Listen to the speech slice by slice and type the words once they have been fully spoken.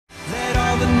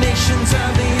ends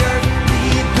of the earth be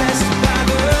blessed by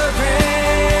the rain,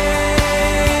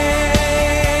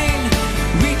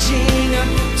 reaching up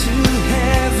to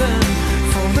heaven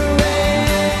for the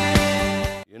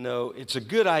rain. You know, it's a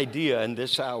good idea in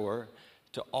this hour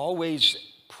to always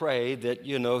pray that,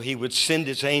 he would send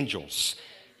his angels,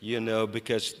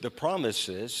 because the promise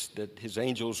is that his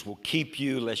angels will keep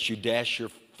you lest you dash your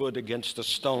foot against a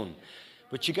stone.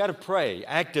 But you got to pray,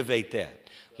 activate that.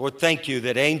 Lord, thank you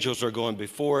that angels are going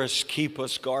before us, keep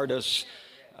us, guard us.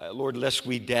 Lord, lest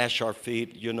we dash our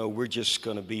feet, we're just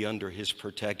going to be under his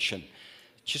protection.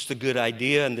 Just a good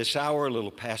idea in this hour, a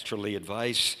little pastorly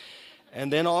advice.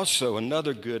 And then also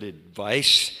another good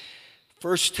advice,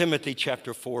 1 Timothy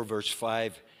chapter 4, verse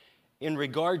 5, in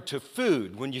regard to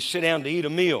food, when you sit down to eat a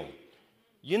meal,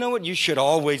 you know what you should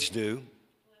always do?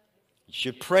 You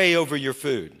should pray over your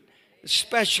food,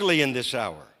 especially in this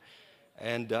hour.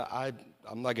 And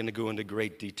I'm not going to go into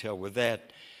great detail with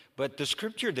that, but the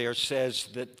scripture there says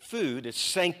that food is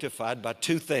sanctified by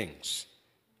two things.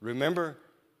 Remember,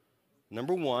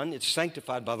 number one, it's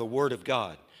sanctified by the Word of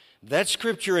God. That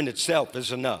scripture in itself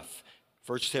is enough.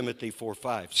 1 Timothy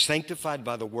 4:5, sanctified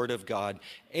by the Word of God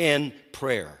and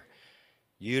prayer.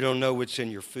 You don't know what's in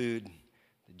your food,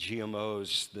 the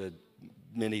GMOs, the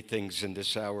many things in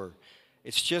this hour.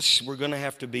 It's just we're going to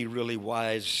have to be really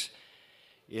wise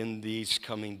in these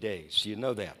coming days. You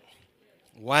know that.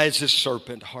 Wise as a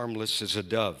serpent, harmless as a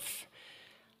dove.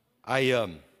 I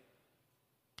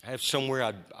have somewhere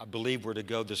I believe we're to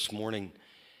go this morning,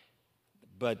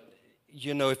 but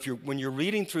when you're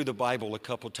reading through the Bible a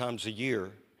couple times a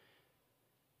year,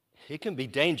 it can be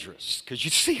dangerous because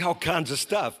you see all kinds of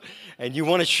stuff and you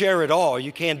want to share it all.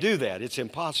 You can't do that. It's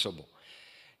impossible.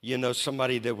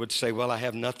 Somebody that would say, well, I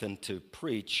have nothing to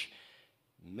preach.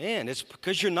 Man, it's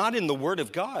because you're not in the Word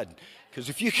of God. Because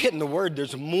if you get in the Word,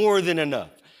 there's more than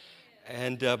enough.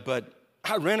 But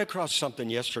I ran across something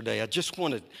yesterday. I just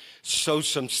want to sow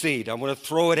some seed. I want to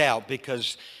throw it out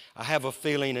because I have a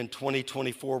feeling in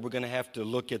 2024 we're going to have to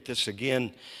look at this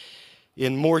again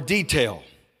in more detail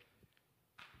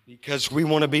because we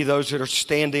want to be those that are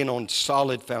standing on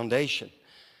solid foundation.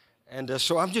 And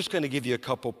so I'm just going to give you a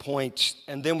couple points,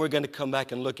 and then we're going to come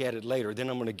back and look at it later. Then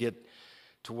I'm going to get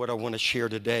to what I want to share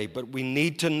today. But we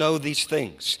need to know these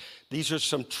things. These are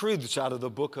some truths out of the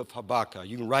book of Habakkuk.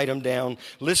 You can write them down,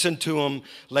 listen to them.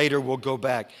 Later we'll go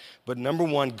back. But number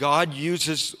one, God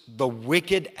uses the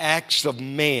wicked acts of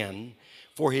man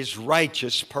for his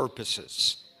righteous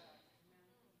purposes.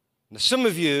 Now, some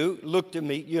of you looked at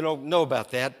me, you don't know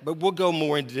about that, but we'll go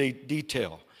more into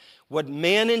detail. What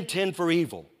man intends for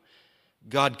evil,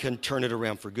 God can turn it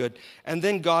around for good. And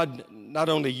then God not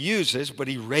only uses, but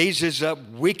he raises up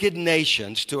wicked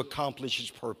nations to accomplish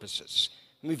his purposes.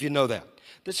 How many of you know that?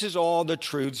 This is all the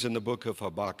truths in the book of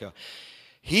Habakkuk.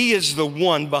 He is the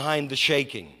one behind the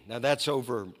shaking. Now that's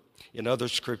over in other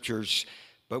scriptures,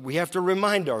 but we have to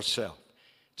remind ourselves,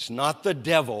 it's not the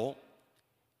devil,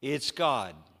 it's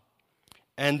God.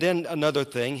 And then another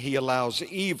thing, he allows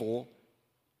evil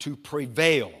to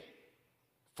prevail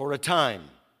for a time.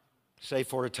 Say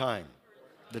for a time.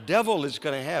 The devil is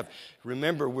going to have.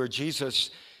 Remember where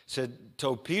Jesus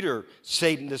told Peter,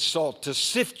 Satan is sought to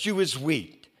sift you as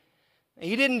wheat.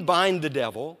 He didn't bind the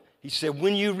devil. He said,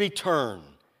 when you return,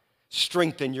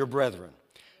 strengthen your brethren.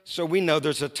 So we know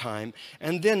there's a time.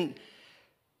 And then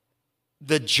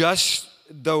the just,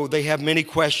 though they have many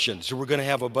questions, so we're going to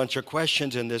have a bunch of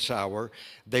questions in this hour,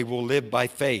 they will live by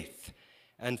faith.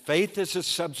 And faith is the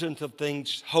substance of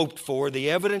things hoped for, the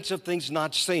evidence of things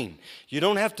not seen. You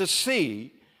don't have to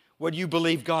see what you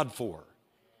believe God for.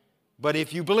 But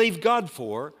if you believe God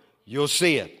for, you'll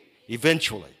see it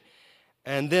eventually.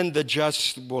 And then the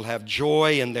just will have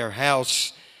joy in their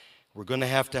house. We're going to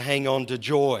have to hang on to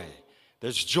joy.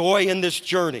 There's joy in this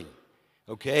journey.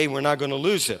 Okay, we're not going to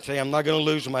lose it. Say, I'm not going to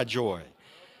lose my joy.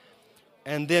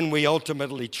 And then we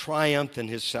ultimately triumph in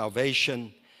his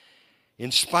salvation.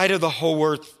 In spite of the whole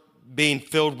earth being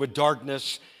filled with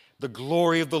darkness, the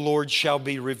glory of the Lord shall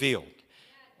be revealed.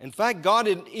 In fact, God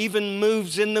even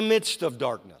moves in the midst of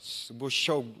darkness.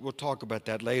 We'll talk about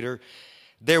that later.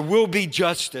 There will be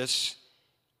justice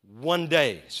one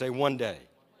day. Say one day.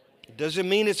 It doesn't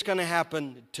mean it's going to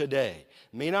happen today.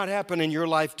 It may not happen in your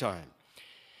lifetime.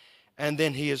 And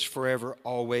then he is forever,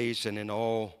 always, and in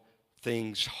all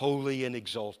things holy and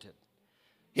exalted.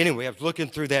 Anyway, I was looking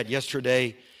through that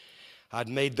yesterday. I'd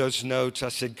made those notes. I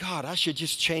said, God, I should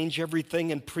just change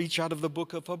everything and preach out of the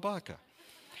book of Habakkuk.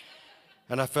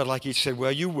 And I felt like he said,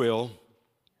 well, you will,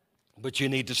 but you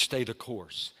need to stay the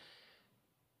course.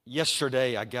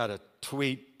 Yesterday, I got a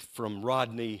tweet from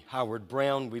Rodney Howard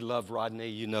Brown. We love Rodney.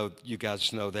 You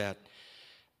guys know that.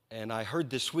 And I heard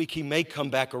this week he may come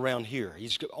back around here.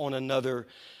 He's on another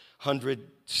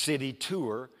 100-city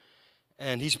tour.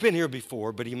 And he's been here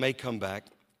before, but he may come back.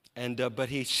 But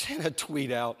he sent a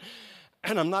tweet out,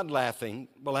 and I'm not laughing.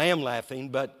 Well, I am laughing,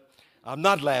 but I'm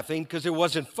not laughing because it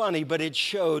wasn't funny, but it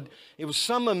showed, it was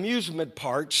some amusement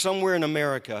park somewhere in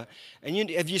America. And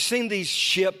have you seen these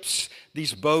ships,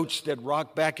 these boats that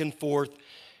rock back and forth?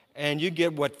 And you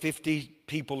get, 50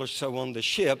 people or so on the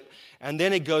ship, and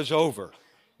then it goes over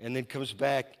and then comes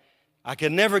back. I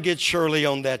can never get Shirley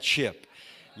on that ship.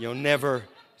 You'll never.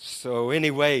 So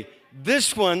anyway,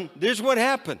 this one, there's what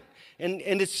happened. And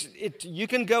you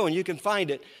can go and you can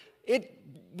find it. It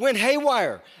went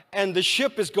haywire. And the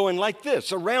ship is going like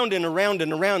this, around and around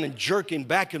and around and jerking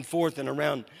back and forth and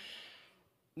around.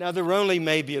 Now, there were only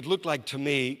maybe, it looked like to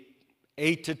me,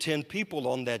 8 to 10 people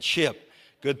on that ship.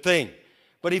 Good thing.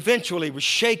 But eventually it was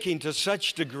shaking to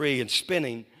such degree and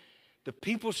spinning, the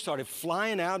people started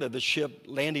flying out of the ship,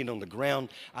 landing on the ground.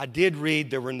 I did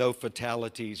read there were no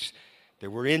fatalities.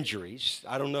 There were injuries.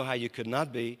 I don't know how you could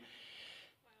not be.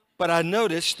 But I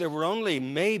noticed there were only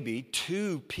maybe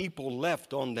 2 people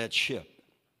left on that ship.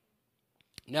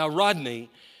 Now, Rodney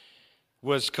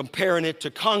was comparing it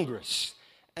to Congress,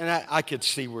 and I could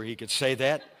see where he could say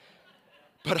that.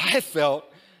 But I felt,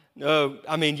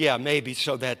 yeah, maybe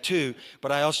so that too,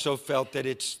 but I also felt that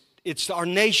it's our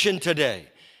nation today.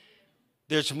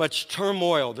 There's much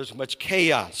turmoil, there's much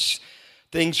chaos.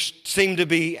 Things seem to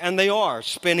be, and they are,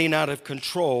 spinning out of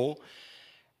control.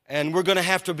 And we're going to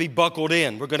have to be buckled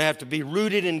in. We're going to have to be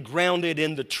rooted and grounded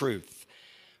in the truth.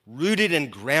 Rooted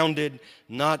and grounded,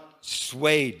 not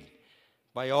swayed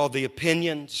by all the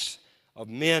opinions of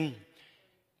men.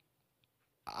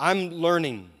 I'm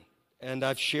learning, and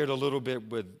I've shared a little bit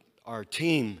with our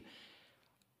team.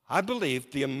 I believe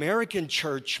the American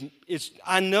church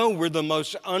I know we're the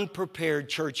most unprepared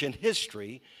church in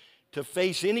history to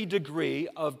face any degree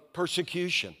of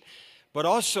persecution. But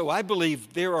also, I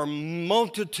believe there are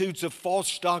multitudes of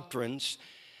false doctrines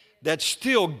that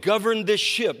still govern this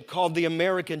ship called the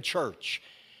American church.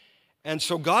 And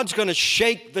so God's going to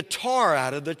shake the tar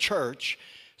out of the church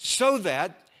so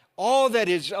that all that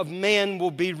is of man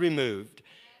will be removed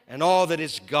and all that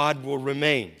is God will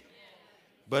remain.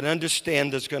 But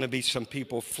understand there's going to be some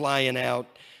people flying out,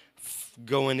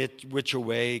 going which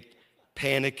way,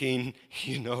 panicking,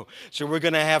 So we're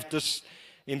going to have to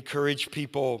encourage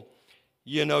people.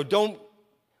 We don't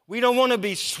want to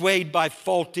be swayed by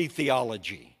faulty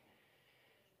theology.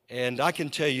 And I can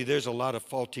tell you there's a lot of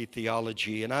faulty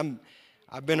theology. And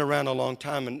I've been around a long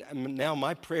time, and now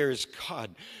my prayer is,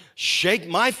 God, shake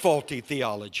my faulty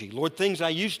theology. Lord, things I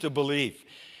used to believe.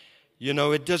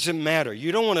 It doesn't matter.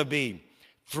 You don't want to be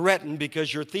threatened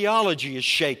because your theology is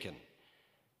shaken.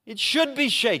 It should be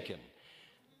shaken.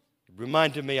 It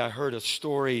reminded me, I heard a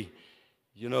story.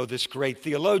 This great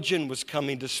theologian was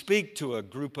coming to speak to a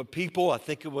group of people. I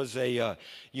think it was a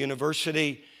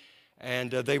university.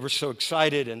 And they were so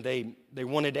excited, and they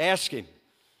wanted to ask him,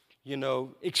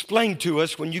 explain to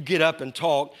us when you get up and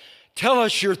talk. Tell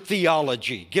us your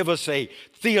theology. Give us a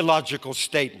theological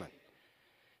statement.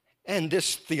 And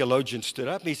this theologian stood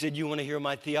up. He said, you want to hear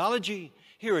my theology?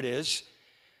 Here it is.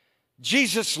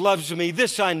 Jesus loves me.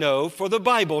 This I know, for the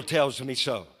Bible tells me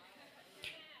so.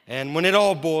 And when it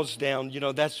all boils down,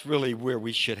 that's really where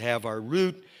we should have our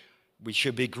root. We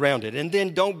should be grounded. And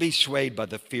then don't be swayed by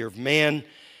the fear of man,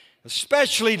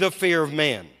 especially the fear of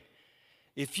man.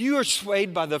 If you are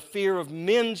swayed by the fear of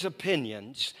men's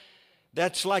opinions,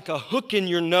 that's like a hook in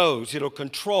your nose. It'll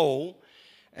control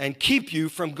and keep you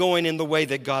from going in the way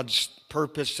that God's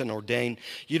purposed and ordained.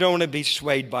 You don't want to be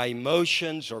swayed by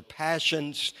emotions or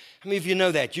passions. How many of you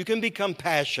know that? You can become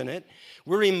passionate.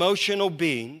 We're emotional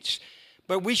beings.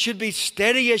 But we should be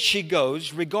steady as she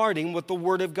goes regarding what the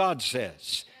Word of God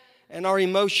says. And our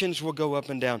emotions will go up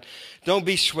and down. Don't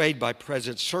be swayed by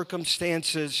present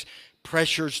circumstances,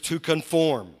 pressures to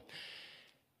conform.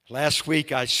 Last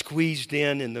week I squeezed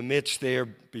in the midst there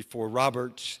before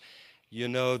Roberts,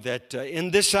 that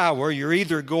in this hour you're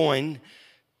either going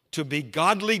to be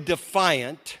godly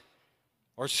defiant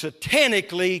or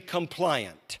satanically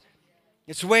compliant.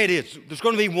 It's the way it is. There's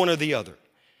going to be one or the other.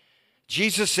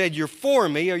 Jesus said, you're for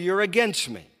me or you're against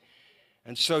me.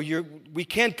 And so we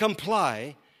can't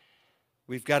comply.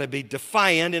 We've got to be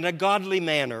defiant in a godly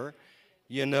manner.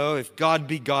 If God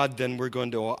be God, then we're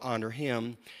going to honor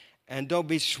him. And don't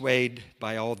be swayed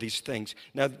by all these things.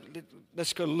 Now,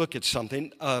 let's go look at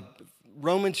something.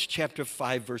 Romans chapter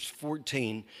 5, verse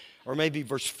 14, or maybe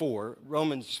verse 4.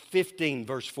 Romans 15,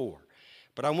 verse 4.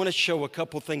 But I want to show a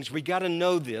couple things. We got to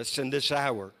know this in this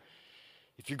hour.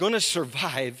 If you're going to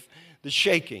survive the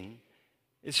shaking,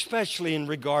 especially in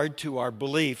regard to our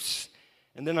beliefs.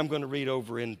 And then I'm going to read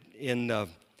over in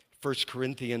 1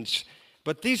 Corinthians.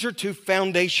 But these are two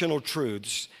foundational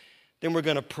truths. Then we're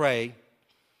going to pray.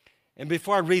 And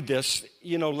before I read this,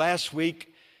 last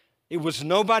week it was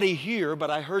nobody here, but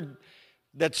I heard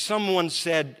that someone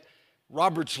said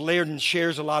Roberts Liardon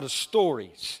shares a lot of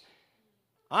stories.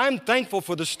 I'm thankful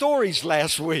for the stories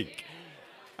last week.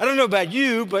 I don't know about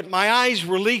you, but my eyes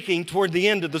were leaking toward the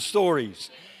end of the stories,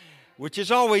 which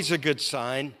is always a good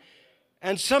sign.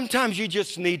 And sometimes you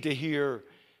just need to hear,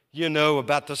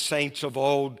 about the saints of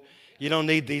old. You don't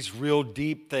need these real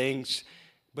deep things.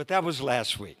 But that was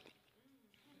last week.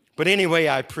 But anyway,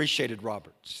 I appreciated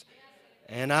Roberts.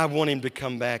 And I want him to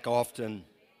come back often.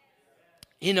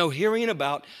 Hearing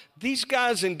about these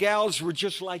guys and gals were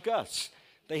just like us.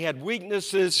 They had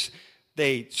weaknesses.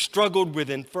 They struggled with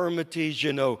infirmities.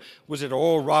 Was it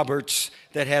Oral Roberts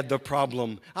that had the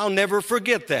problem? I'll never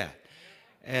forget that.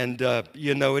 And,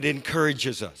 it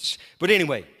encourages us. But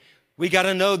anyway, we got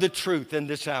to know the truth in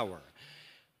this hour.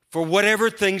 For whatever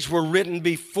things were written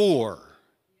before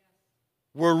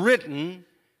were written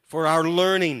for our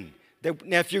learning.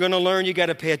 Now, if you're going to learn, you got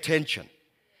to pay attention.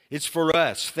 It's for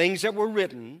us. Things that were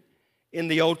written in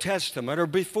the Old Testament or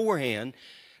beforehand,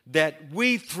 that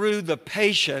we, through the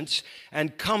patience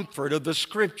and comfort of the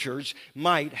Scriptures,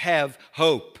 might have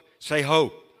hope. Say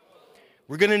hope.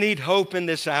 We're going to need hope in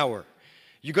this hour.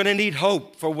 You're going to need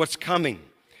hope for what's coming.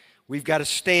 We've got to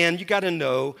stand. You got to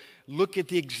know. Look at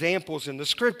the examples in the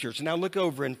Scriptures. Now look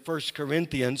over in 1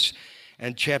 Corinthians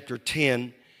and chapter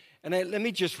 10. And let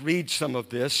me just read some of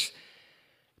this,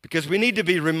 because we need to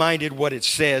be reminded what it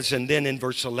says. And then in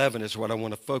verse 11 is what I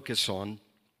want to focus on.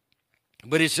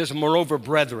 But it says, moreover,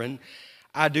 brethren,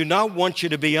 I do not want you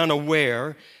to be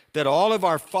unaware that all of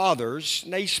our fathers,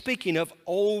 now he's speaking of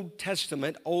Old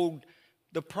Testament,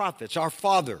 the prophets, our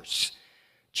fathers.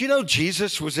 Do you know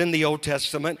Jesus was in the Old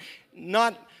Testament?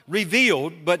 Not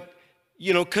revealed, but,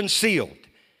 concealed.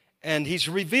 And he's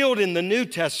revealed in the New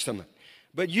Testament.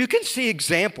 But you can see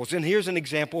examples, and here's an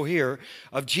example here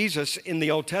of Jesus in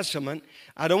the Old Testament.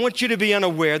 I don't want you to be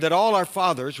unaware that all our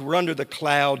fathers were under the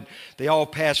cloud. They all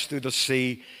passed through the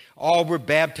sea. All were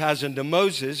baptized into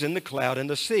Moses in the cloud and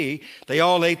the sea. They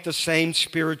all ate the same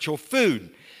spiritual food.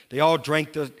 They all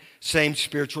drank the same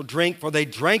spiritual drink, for they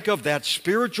drank of that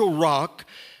spiritual rock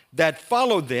that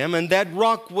followed them, and that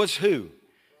rock was who?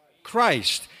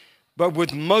 Christ. But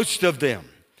with most of them,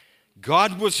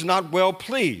 God was not well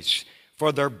pleased,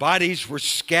 for their bodies were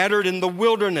scattered in the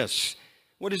wilderness.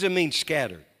 What does it mean,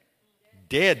 scattered?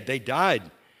 Dead. They died.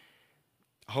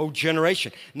 A whole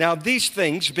generation. Now, these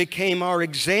things became our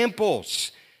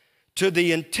examples, to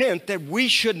the intent that we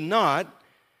should not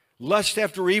lust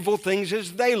after evil things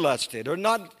as they lusted, or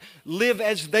not live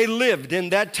as they lived in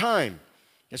that time.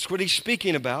 That's what he's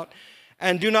speaking about.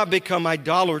 And do not become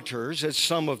idolaters, as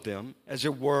some of them, as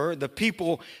it were. The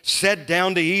people sat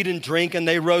down to eat and drink, and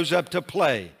they rose up to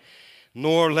play.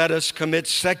 Nor let us commit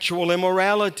sexual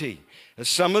immorality, as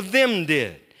some of them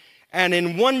did. And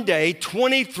in one day,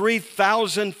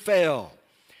 23,000 fell.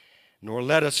 Nor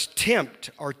let us tempt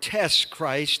or test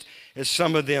Christ, as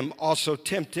some of them also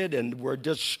tempted and were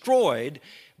destroyed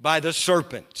by the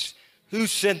serpents. Who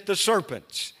sent the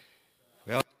serpents?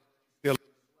 Well,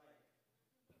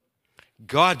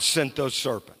 God sent those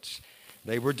serpents.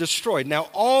 They were destroyed. Now,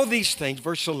 all these things,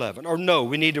 verse 11, or no,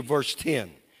 we need to verse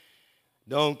 10.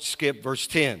 Don't skip verse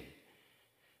 10.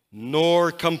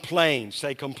 Nor complain.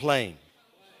 Say complain.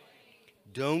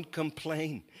 Don't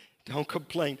complain. Don't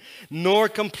complain. Nor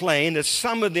complain, as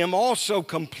some of them also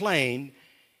complained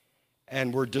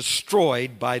and were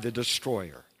destroyed by the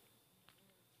destroyer.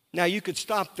 Now, you could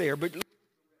stop there, but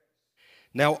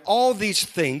now all these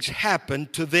things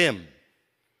happened to them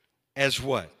as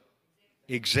what?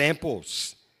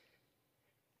 Examples.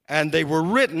 And they were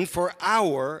written for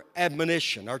our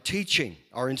admonition, our teaching,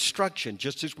 our instruction,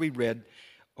 just as we read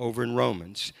over in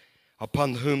Romans,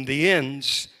 upon whom the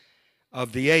ends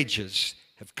of the ages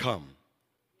have come.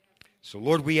 So,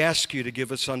 Lord, we ask you to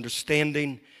give us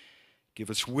understanding, give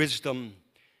us wisdom.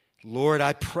 Lord,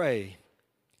 I pray,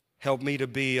 help me to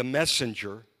be a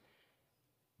messenger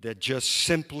that just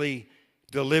simply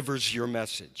delivers your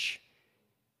message.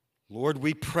 Lord,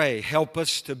 we pray, help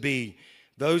us to be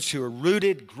those who are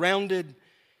rooted, grounded,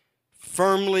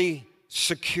 firmly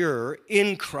secure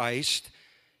in Christ,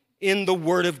 in the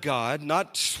Word of God,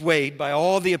 not swayed by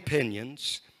all the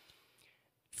opinions,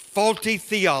 faulty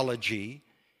theology,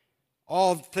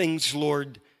 all things,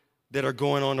 Lord, that are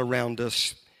going on around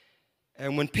us.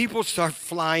 And when people start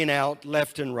flying out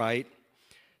left and right,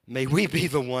 may we be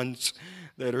the ones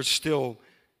that are still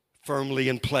firmly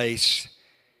in place.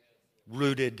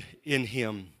 rooted in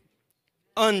Him,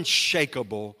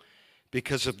 unshakable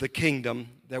because of the kingdom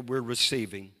that we're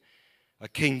receiving, a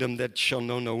kingdom that shall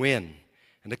know no end,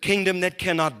 and a kingdom that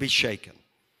cannot be shaken.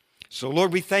 So,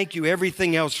 Lord, we thank you.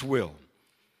 Everything else will.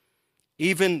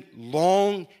 Even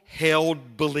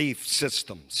long-held belief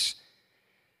systems,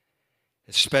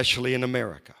 especially in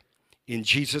America. In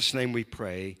Jesus' name we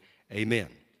pray, amen.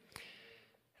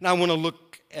 And I want to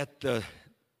look at the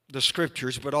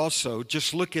scriptures, but also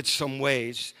just look at some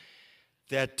ways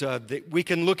that we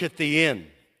can look at the end.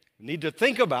 We need to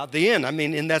think about the end. I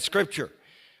mean, in that scripture,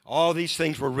 all these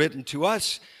things were written to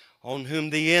us on whom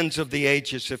the ends of the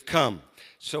ages have come.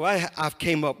 So I've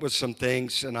came up with some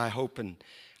things, and I hope and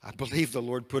I believe the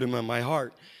Lord put them in my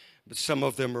heart. But some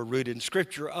of them are rooted in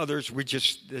Scripture. Others,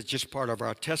 it's just part of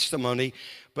our testimony.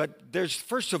 But there's,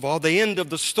 first of all, the end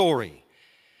of the story.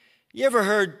 You ever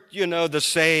heard, the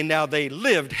saying, now they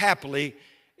lived happily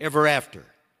ever after?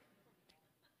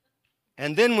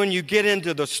 And then when you get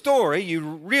into the story, you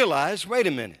realize, wait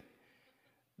a minute,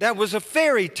 that was a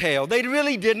fairy tale. They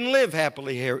really didn't live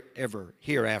happily ever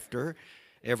after.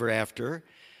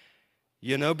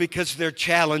 Because there are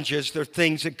challenges, there are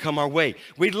things that come our way.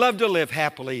 We'd love to live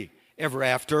happily ever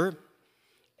after.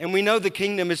 And we know the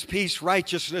kingdom is peace,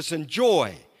 righteousness, and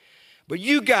joy. But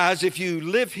you guys, if you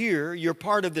live here, you're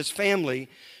part of this family,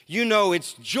 you know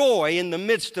it's joy in the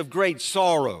midst of great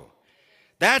sorrow.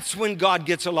 That's when God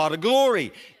gets a lot of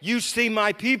glory. You see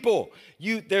my people.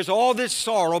 There's all this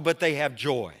sorrow, but they have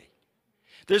joy.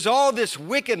 There's all this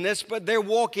wickedness, but they're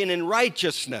walking in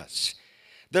righteousness.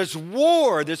 There's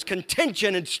war, there's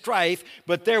contention and strife,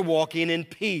 but they're walking in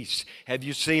peace. Have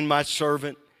you seen my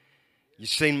servant? You've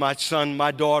seen my son,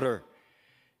 my daughter.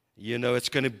 It's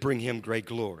going to bring him great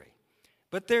glory.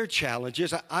 But there are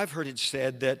challenges. I've heard it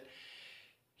said that,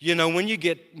 when you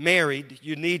get married,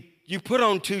 you put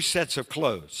on two sets of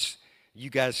clothes. You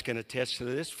guys can attest to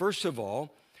this. First of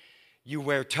all, you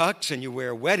wear tux and you wear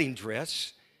a wedding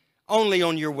dress only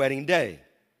on your wedding day.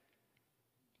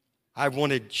 I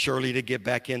wanted Shirley to get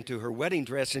back into her wedding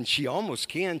dress, and she almost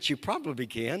can. She probably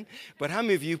can. But how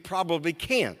many of you probably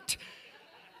can't?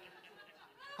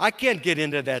 I can't get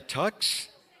into that tux.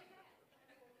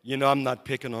 I'm not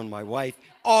picking on my wife.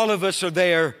 All of us are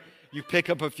there. You pick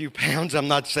up a few pounds. I'm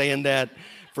not saying that.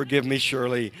 Forgive me,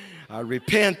 Shirley. I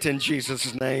repent in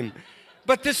Jesus' name.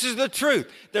 But this is the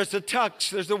truth. There's the tux,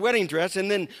 there's the wedding dress,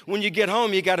 and then when you get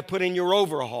home, you got to put in your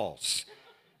overalls.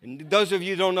 And those of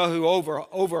you who don't know who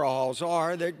overalls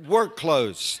are, they're work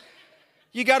clothes.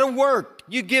 You got to work.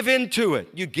 You give into it.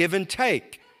 You give and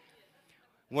take.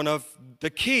 One of the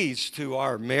keys to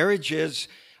our marriage is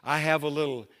I have a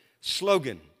little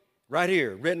slogan right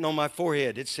here written on my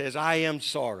forehead. It says, I am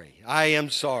sorry. I am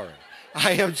sorry.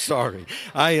 I am sorry.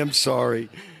 I am sorry.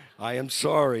 I am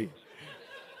sorry.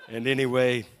 And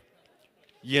anyway,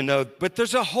 but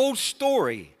there's a whole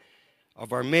story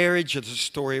of our marriage. It's a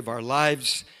story of our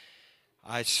lives.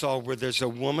 I saw where there's a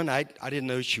woman. I didn't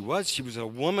know who she was. She was a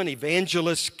woman,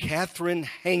 evangelist Catherine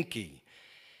Hankey.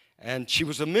 And she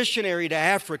was a missionary to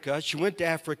Africa. She went to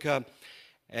Africa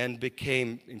and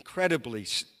became incredibly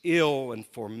ill. And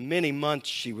for many months,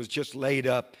 she was just laid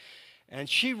up. And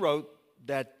she wrote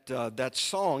that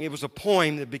song. It was a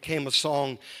poem that became a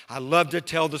song. I love to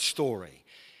tell the story.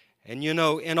 And in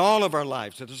all of our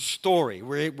lives, there's a story.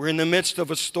 We're in the midst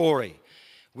of a story.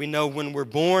 We know when we're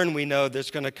born, we know there's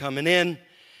going to come an end,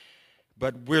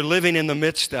 but we're living in the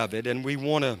midst of it, and we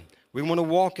want to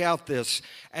walk out this.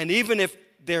 And even if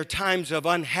there are times of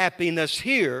unhappiness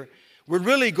here, we're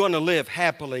really going to live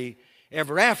happily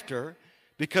ever after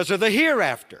because of the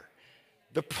hereafter.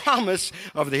 The promise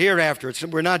of the hereafter.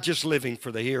 We're not just living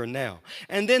for the here and now.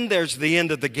 And then there's the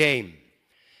end of the game.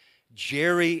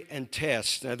 Jerry and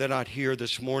Tess, now they're not here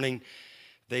this morning.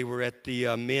 They were at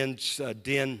the men's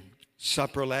den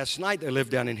supper last night. They live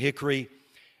down in Hickory.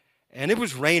 And it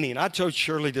was raining. I told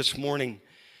Shirley this morning,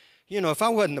 if I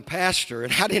wasn't a pastor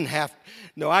and I didn't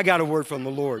I got a word from the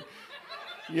Lord.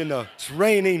 It's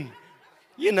raining.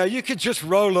 You could just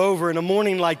roll over in a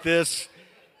morning like this.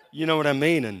 You know what I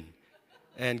mean?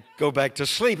 And go back to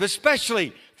sleep,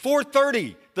 especially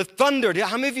 4:30, the thunder.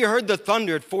 How many of you heard the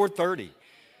thunder at 4:30?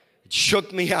 It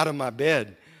shook me out of my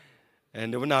bed.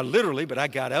 And not literally, but I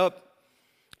got up.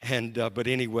 And but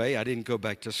anyway, I didn't go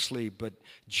back to sleep. But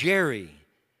Jerry,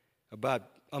 about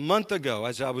a month ago,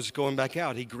 as I was going back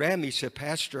out, he grabbed me, he said,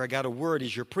 Pastor, I got a word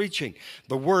as you're preaching.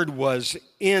 The word was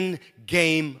in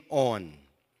game on.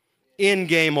 In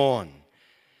game on.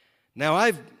 Now,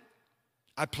 I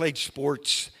played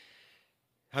sports.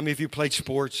 How many of you played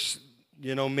sports?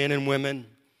 Men and women.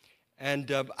 And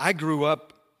I grew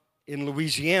up in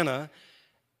Louisiana,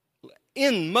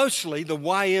 in mostly the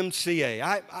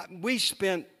YMCA. We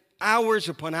spent hours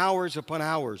upon hours upon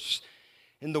hours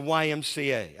in the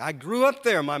YMCA. I grew up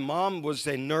there. My mom was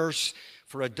a nurse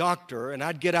for a doctor, and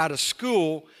I'd get out of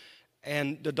school,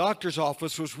 and the doctor's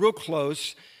office was real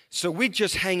close, so we'd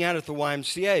just hang out at the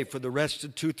YMCA for the rest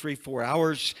of 2, 3, 4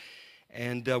 hours,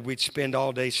 and we'd spend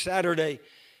all day Saturday.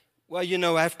 Well, you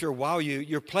know, after a while,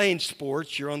 you're playing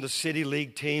sports, you're on the city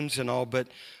league teams and all, but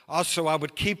also I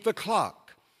would keep the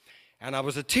clock. And I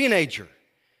was a teenager,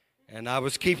 and I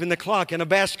was keeping the clock in a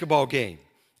basketball game.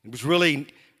 It was really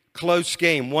close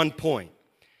game, 1 point.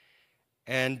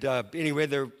 And anyway,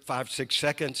 there were 5, 6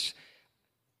 seconds.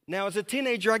 Now, as a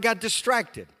teenager, I got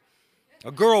distracted.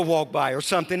 A girl walked by or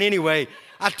something. Anyway,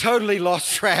 I totally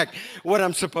lost track what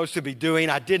I'm supposed to be doing.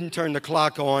 I didn't turn the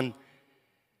clock on.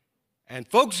 And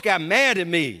folks got mad at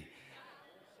me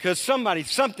because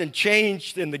something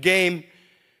changed in the game.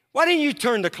 Why didn't you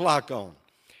turn the clock on?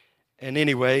 And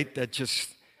anyway,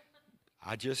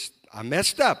 I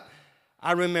messed up.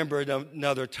 I remember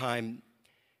another time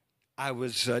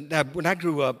when I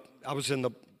grew up, I was in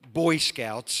the Boy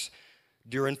Scouts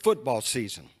during football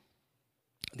season.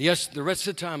 The rest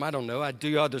of the time, I don't know, I'd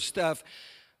do other stuff,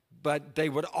 but they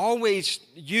would always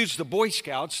use the Boy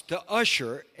Scouts to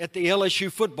usher at the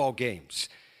LSU football games.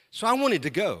 So I wanted to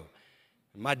go.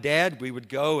 My dad, we would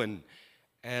go, and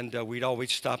we'd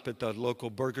always stop at the local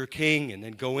Burger King and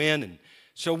then go in. And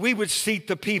so we would seat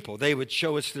the people. They would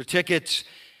show us their tickets.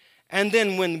 And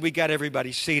then when we got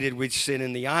everybody seated, we'd sit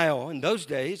in the aisle. In those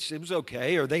days, it was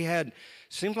okay. Or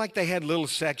seemed like they had little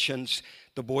sections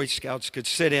the Boy Scouts could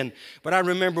sit in. But I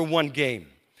remember one game,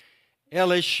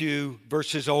 LSU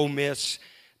versus Ole Miss.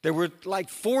 There were like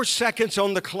 4 seconds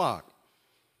on the clock.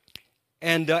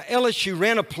 And LSU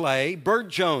ran a play. Burt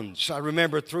Jones, I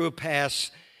remember, threw a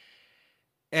pass,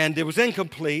 and it was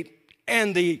incomplete.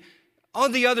 And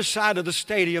on the other side of the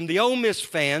stadium, the Ole Miss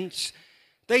fans,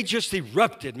 they just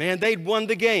erupted, man. They'd won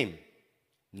the game.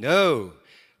 No,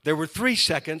 there were 3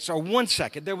 seconds or 1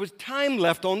 second. There was time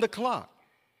left on the clock.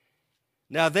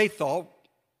 Now, they thought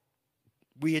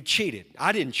we had cheated.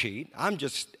 I didn't cheat. I'm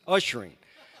just ushering.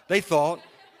 They thought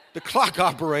the clock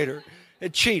operator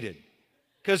had cheated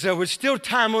because there was still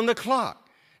time on the clock,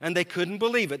 and they couldn't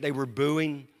believe it. They were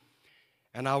booing.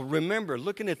 And I remember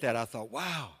looking at that, I thought,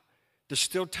 wow, there's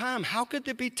still time. How could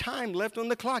there be time left on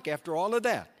the clock after all of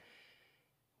that?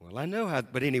 Well, I know how,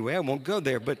 but anyway, I won't go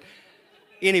there. But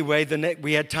anyway,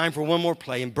 we had time for one more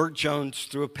play, and Burt Jones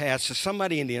threw a pass to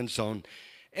somebody in the end zone.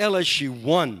 LSU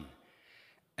won,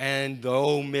 and the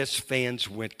Ole Miss fans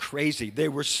went crazy. They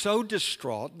were so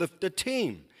distraught. The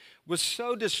team was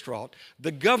so distraught.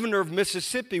 The governor of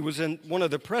Mississippi was in one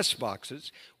of the press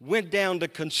boxes, went down to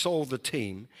console the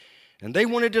team, and they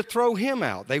wanted to throw him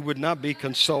out. They would not be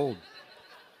consoled.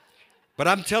 But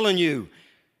I'm telling you,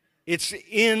 it's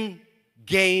in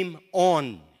game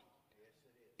on.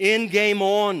 In game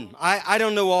on. I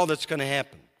don't know all that's going to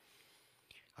happen.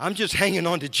 I'm just hanging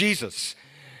on to Jesus.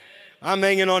 I'm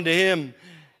hanging on to him,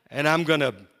 and I'm going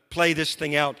to play this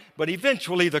thing out. But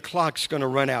eventually the clock's going to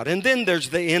run out. And then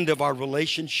there's the end of our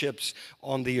relationships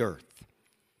on the earth.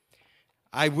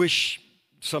 I wish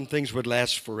some things would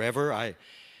last forever.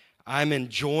 I'm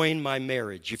enjoying my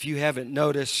marriage. If you haven't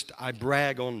noticed, I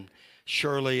brag on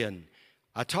Shirley, and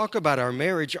I talk about our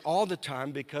marriage all the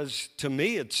time because to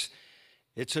me it's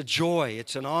a joy,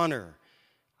 it's an honor.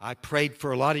 I prayed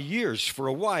for a lot of years for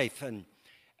a wife,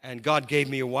 and God gave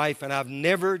me a wife, and I've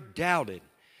never doubted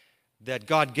that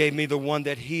God gave me the one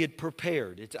that he had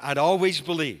prepared. I'd always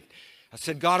believed. I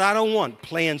said, God, I don't want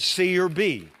plan C or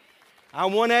B. I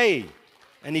want A.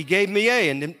 And he gave me A.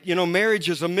 And, you know, marriage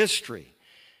is a mystery.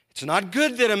 It's not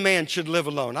good that a man should live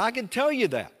alone. I can tell you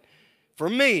that. For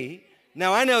me,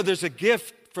 now I know there's a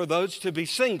gift for those to be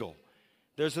single.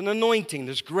 There's an anointing,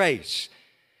 there's grace.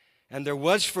 And there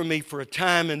was for me for a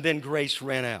time, and then grace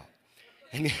ran out.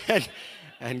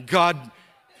 And God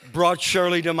brought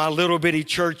Shirley to my little bitty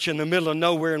church in the middle of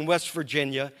nowhere in West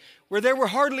Virginia, where there were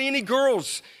hardly any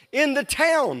girls in the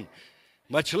town,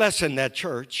 much less in that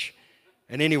church.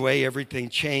 And anyway, everything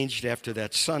changed after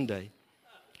that Sunday.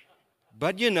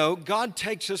 But you know, God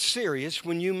takes us serious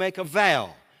when you make a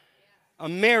vow. A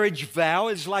marriage vow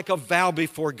is like a vow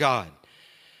before God.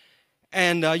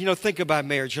 And, you know, think about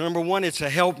marriage. Number one, it's a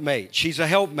helpmate. She's a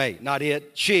helpmate, not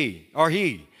it, she or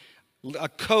he. A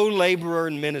co-laborer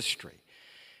in ministry.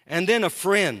 And then a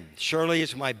friend. Shirley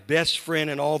is my best friend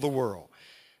in all the world.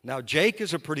 Now, Jake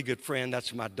is a pretty good friend.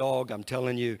 That's my dog, I'm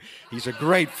telling you. He's a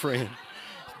great friend.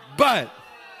 But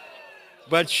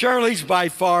Shirley's by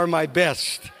far my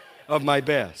best of my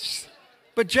best.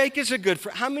 But Jake is a good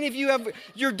friend. How many of you have,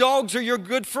 your dogs are your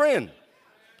good friend?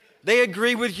 They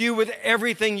agree with you with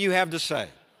everything you have to say.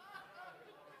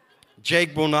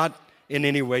 Jake will not in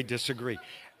any way disagree.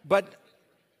 But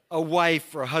a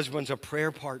wife or a husband's a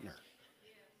prayer partner.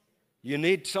 You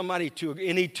need somebody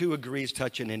any two agrees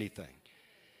touching anything.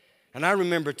 And I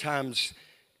remember times,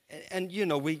 and you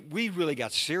know, we really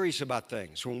got serious about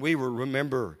things. When we were,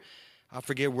 remember, I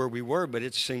forget where we were, but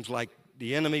it seems like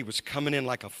the enemy was coming in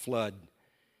like a flood.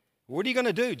 What are you going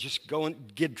to do? Just going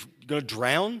to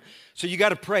drown? So you got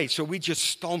to pray. So we just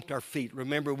stomped our feet.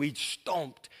 Remember, we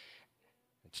stomped.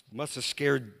 It must have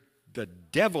scared the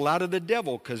devil out of the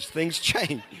devil because things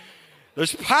change.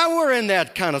 There's power in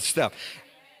that kind of stuff.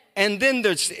 And then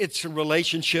it's a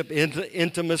relationship,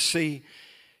 intimacy.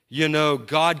 You know,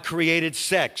 God created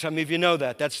sex. How many of you know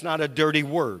that? That's not a dirty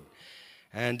word.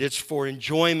 And it's for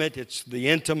enjoyment. It's the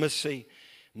intimacy.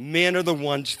 Men are the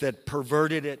ones that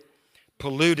perverted it,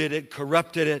 polluted it,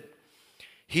 corrupted it.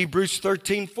 Hebrews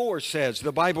 13:4 says,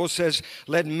 the Bible says,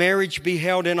 let marriage be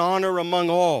held in honor among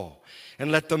all, and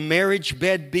let the marriage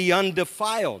bed be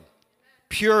undefiled,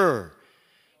 pure.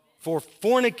 For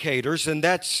fornicators, and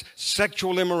that's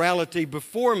sexual immorality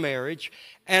before marriage,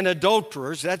 and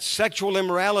adulterers, that's sexual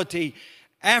immorality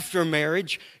after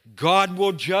marriage, God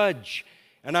will judge.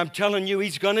 And I'm telling you,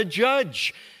 He's going to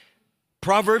judge.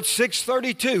 Proverbs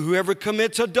 6:32, whoever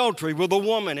commits adultery with a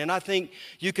woman, and I think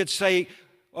you could say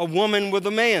a woman with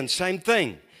a man, same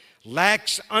thing,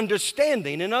 lacks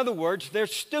understanding. In other words, they're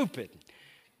stupid.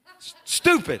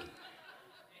 Stupid.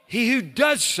 He who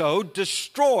does so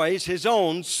destroys his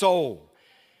own soul.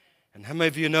 And how many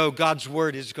of you know God's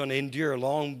word is going to endure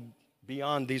long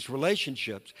beyond these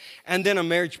relationships? And then a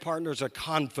marriage partner is a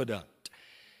confidant.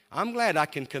 I'm glad I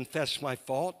can confess my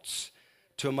faults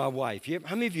to my wife.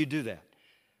 How many of you do that?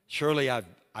 Surely I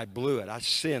blew it. I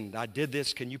sinned. I did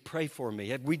this. Can you pray for me?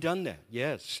 Have we done that?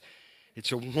 Yes.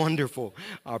 It's a wonderful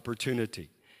opportunity.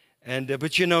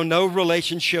 But you know, no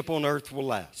relationship on earth will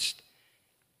last.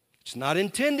 It's not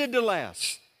intended to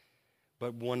last,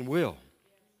 but one will.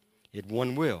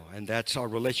 One will, and that's our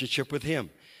relationship with Him.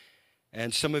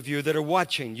 And some of you that are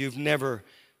watching, you've never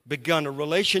begun a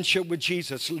relationship with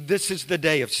Jesus. This is the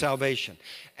day of salvation.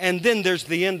 And then there's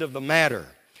the end of the matter.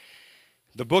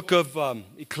 The book of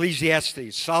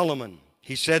Ecclesiastes, Solomon,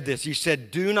 he said this. He said,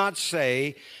 do not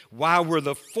say, why were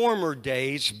the former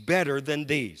days better than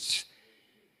these?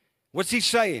 What's he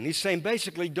saying? He's saying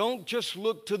basically, don't just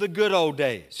look to the good old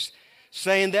days,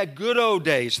 saying that good old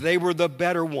days, they were the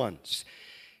better ones.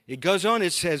 It goes on,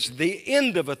 it says, the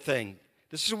end of a thing.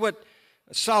 This is what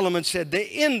Solomon said, the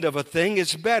end of a thing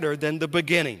is better than the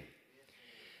beginning.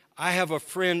 I have a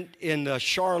friend in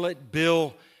Charlotte,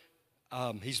 Bill.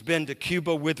 He's been to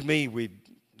Cuba with me.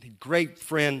 Great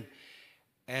friend.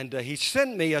 And he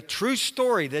sent me a true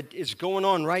story that is going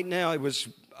on right now. It was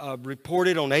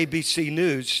reported on ABC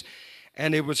News,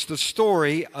 and it was the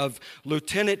story of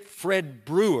Lieutenant Fred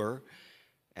Brewer,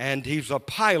 and he was a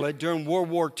pilot during World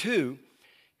War II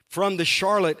from the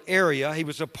Charlotte area. He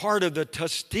was a part of the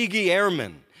Tuskegee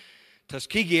Airmen.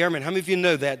 Tuskegee Airmen, how many of you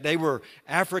know that? They were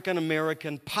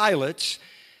African-American pilots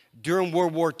during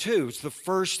World War II. It was the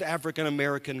first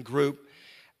African-American group,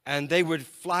 and they would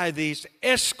fly these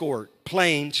escort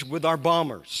planes with our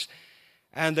bombers.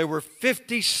 And there were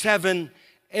 57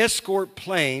 escort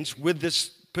planes with this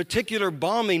particular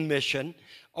bombing mission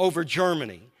over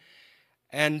Germany.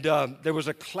 And there was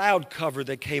a cloud cover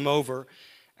that came over,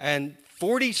 and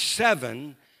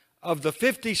 47 of the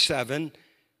 57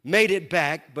 made it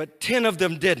back, but 10 of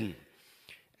them didn't.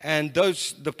 And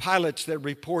the pilots that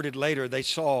reported later, they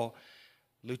saw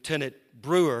Lieutenant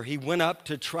Brewer. He went up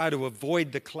to try to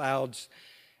avoid the clouds,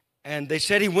 and they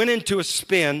said he went into a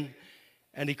spin,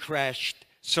 and he crashed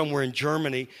somewhere in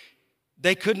Germany.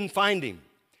 They couldn't find him.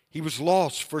 He was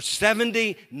lost for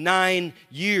 79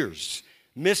 years,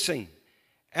 missing.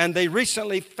 And they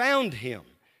recently found him.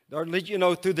 You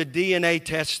know, through the DNA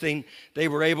testing, they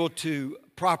were able to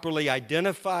properly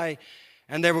identify,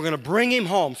 and they were going to bring him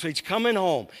home. So he's coming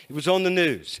home. It was on the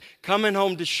news, coming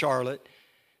home to Charlotte.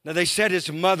 Now, they said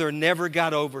his mother never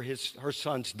got over her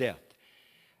son's death.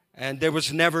 And there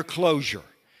was never closure,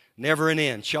 never an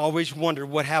end. She always wondered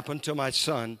what happened to my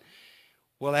son.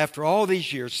 Well, after all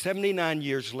these years, 79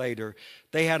 years later,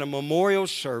 they had a memorial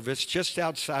service just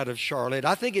outside of Charlotte.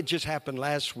 I think it just happened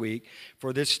last week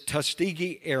for this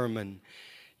Tuskegee Airman,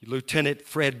 Lieutenant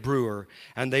Fred Brewer,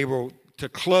 and they were to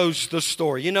close the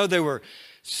story. You know, there were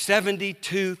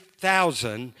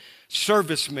 72,000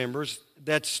 service members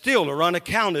that still are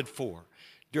unaccounted for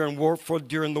during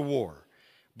the war.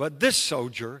 But this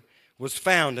soldier was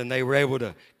found, and they were able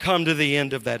to come to the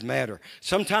end of that matter.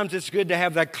 Sometimes it's good to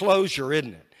have that closure,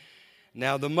 isn't it?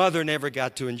 Now, the mother never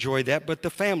got to enjoy that, but the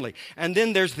family. And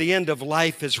then there's the end of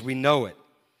life as we know it.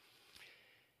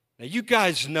 Now, you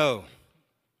guys know,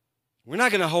 we're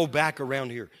not going to hold back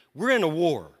around here. We're in a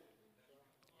war.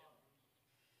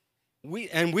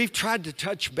 We've tried to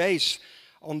touch base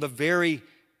on the very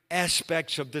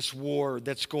aspects of this war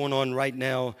that's going on right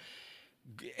now.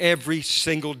 Every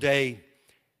single day,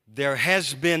 there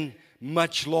has been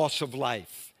much loss of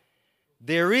life.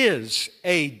 There is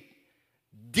a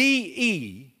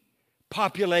DE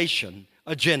population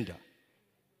agenda.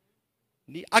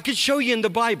 I could show you in the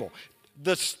Bible.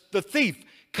 The thief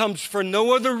comes for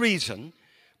no other reason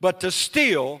but to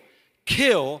steal,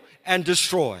 kill, and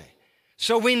destroy.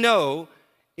 So we know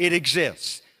it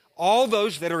exists. All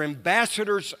those that are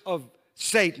ambassadors of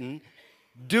Satan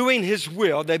doing his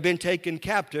will, they've been taken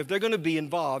captive. They're going to be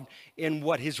involved in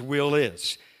what his will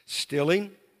is: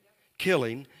 stealing,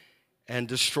 killing, and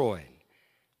destroying.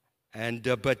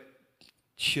 But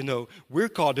you know, we're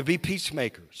called to be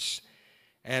peacemakers.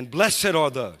 And blessed are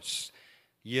those,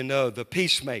 you know, the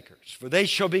peacemakers, for they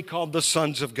shall be called the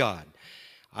sons of God.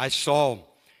 I saw,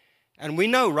 and we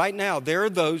know right now there are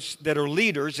those that are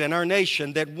leaders in our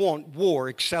nation that want war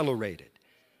accelerated.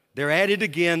 They're at it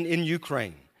again in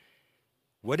Ukraine.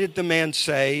 What did the man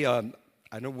say?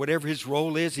 I know whatever his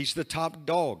role is, he's the top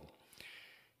dog.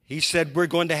 He said, we're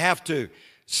going to have to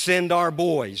send our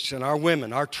boys and our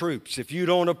women, our troops, if you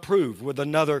don't approve, with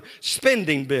another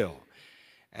spending bill.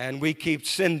 And we keep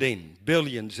sending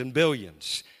billions and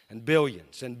billions and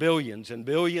billions and billions and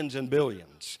billions and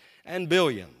billions and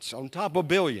billions on top of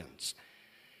billions.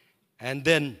 And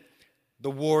then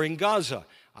the war in Gaza.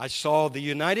 I saw the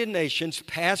United Nations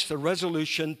pass a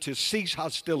resolution to cease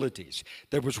hostilities.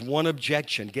 There was one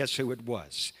objection. Guess who it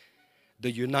was?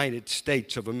 The United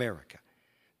States of America.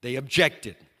 They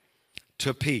objected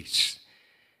to peace.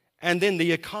 And then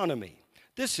the economy.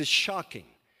 This is shocking.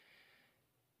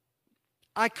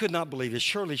 I could not believe it.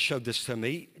 Shirley showed this to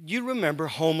me. You remember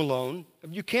Home Alone?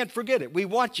 You can't forget it. We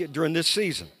watch it during this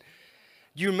season.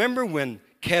 You remember when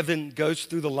Kevin goes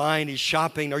through the line, he's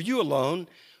shopping. Are you alone?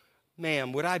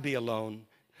 Ma'am, would I be alone?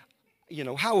 You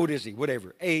know, how old is he?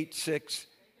 Whatever, 8, 6,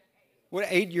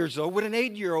 8 years old. Would an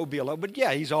 8-year-old be alone? But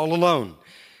yeah, he's all alone.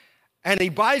 And he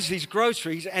buys these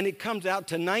groceries, and it comes out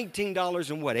to $19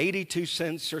 and what, 82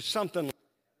 cents or something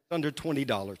under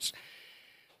 $20.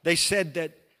 They said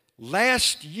that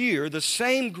last year, the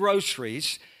same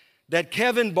groceries that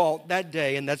Kevin bought that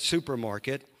day in that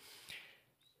supermarket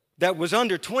that was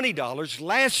under $20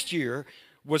 last year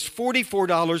was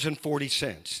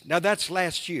 $44.40. Now, that's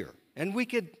last year, and we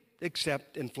could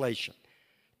accept inflation.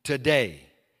 Today,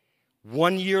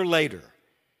 1 year later,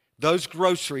 those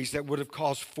groceries that would have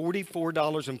cost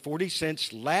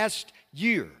 $44.40 last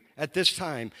year at this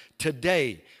time,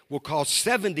 today will cost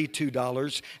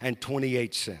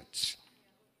 $72.28.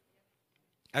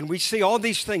 And we see all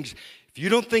these things. If you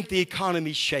don't think the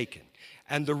economy's shaken,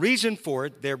 and the reason for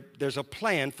it, there's a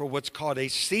plan for what's called a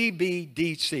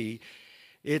CBDC.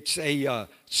 It's a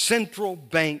central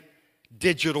bank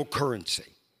digital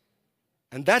currency.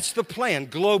 And that's the plan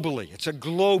globally. It's a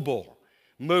global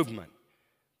movement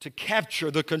to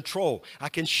capture the control. I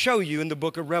can show you in the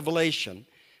book of Revelation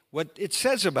what it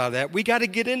says about that. We got to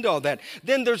get into all that.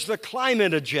 Then there's the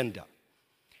climate agenda.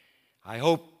 I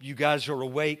hope you guys are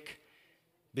awake,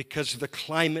 because the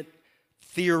climate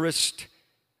theorists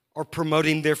are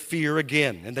promoting their fear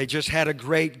again. And they just had a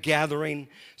great gathering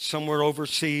somewhere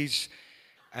overseas,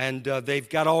 and they've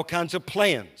got all kinds of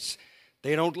plans.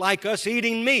 They don't like us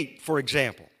eating meat, for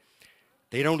example.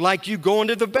 They don't like you going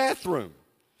to the bathroom.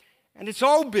 And it's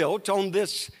all built on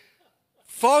this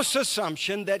false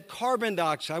assumption that carbon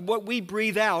dioxide, what we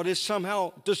breathe out, is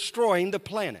somehow destroying the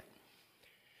planet.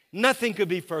 Nothing could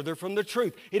be further from the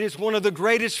truth. It is one of the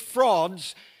greatest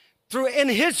frauds in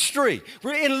history.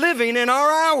 We're living in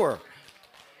our hour.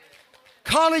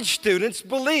 College students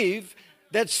believe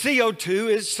that CO2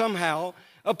 is somehow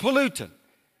a pollutant.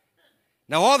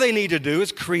 Now, all they need to do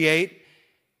is create,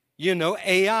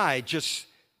 AI, just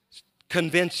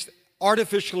convince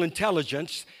artificial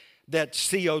intelligence that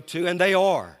CO2, and they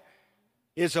are,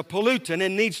 is a pollutant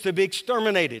and needs to be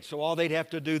exterminated. So all they'd have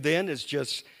to do then is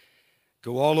just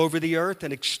go all over the earth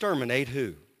and exterminate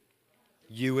who?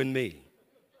 You and me.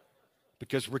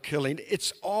 Because we're killing.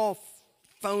 It's all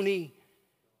phony,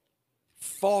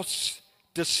 false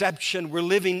deception.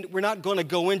 We're not going to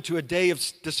go into a day of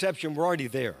deception. We're already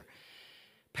there.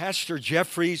 Pastor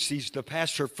Jeffries, he's the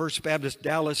pastor of First Baptist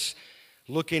Dallas,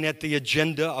 looking at the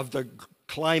agenda of the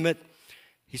climate.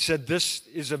 He said this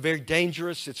is a very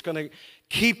dangerous. It's going to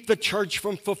keep the church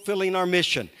from fulfilling our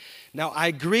mission. Now, I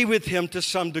agree with him to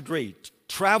some degree.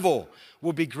 Travel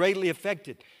will be greatly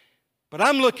affected. But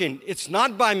I'm looking, it's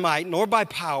not by might nor by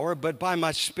power, but by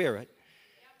my Spirit.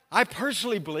 I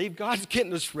personally believe God's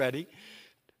getting us ready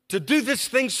to do this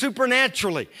thing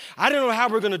supernaturally. I don't know how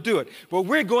we're going to do it, but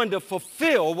we're going to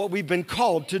fulfill what we've been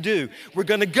called to do. We're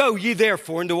going to go ye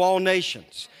therefore into all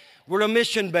nations. We're a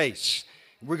mission base.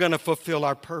 We're going to fulfill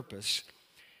our purpose.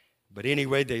 But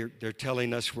anyway, they're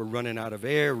telling us we're running out of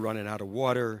air, running out of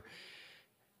water.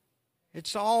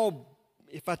 It's all,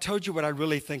 if I told you what I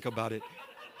really think about it.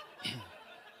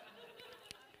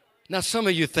 Now, some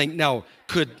of you think, now,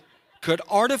 could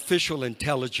artificial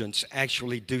intelligence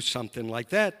actually do something like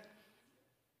that?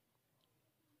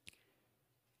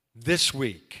 This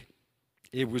week,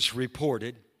 it was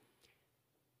reported,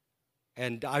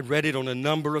 and I read it on a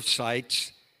number of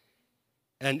sites,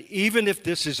 and even if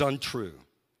this is untrue,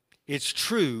 it's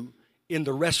true in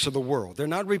the rest of the world. They're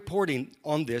not reporting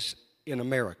on this in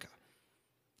America.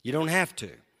 You don't have to.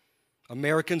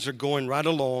 Americans are going right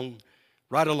along,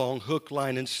 hook,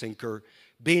 line, and sinker,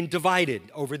 being divided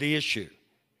over the issue.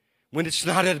 When it's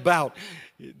not about,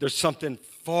 there's something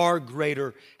far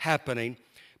greater happening.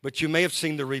 But you may have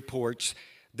seen the reports.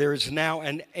 There is now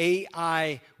an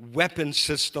AI weapon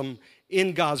system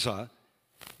in Gaza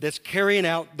that's carrying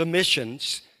out the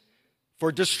missions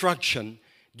for destruction.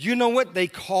 Do you know what they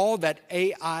call that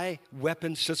AI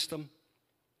weapon system?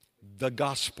 The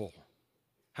gospel.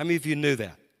 How many of you knew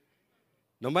that?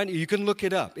 Nobody, you can look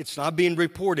it up. It's not being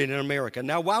reported in America.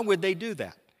 Now, why would they do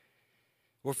that?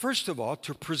 Well, first of all,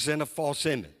 to present a false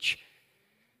image,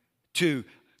 to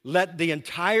let the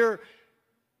entire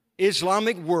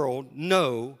Islamic world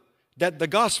know that the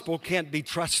gospel can't be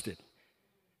trusted.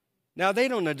 Now, they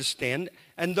don't understand,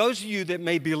 and those of you that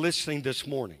may be listening this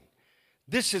morning,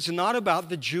 this is not about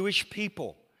the Jewish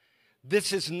people.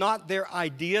 This is not their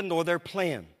idea nor their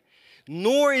plan.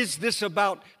 Nor is this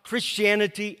about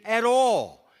Christianity at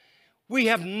all. We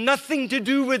have nothing to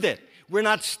do with it. We're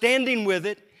not standing with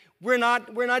it. We're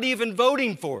not even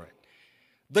voting for it.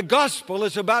 The gospel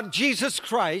is about Jesus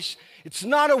Christ. It's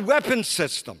not a weapon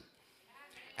system.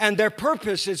 And their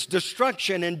purpose is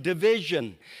destruction and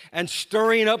division and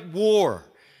stirring up war.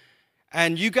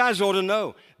 And you guys ought to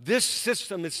know, this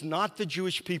system is not the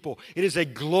Jewish people. It is a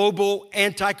global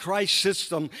antichrist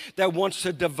system that wants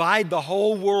to divide the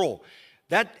whole world.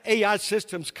 That AI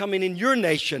system's coming in your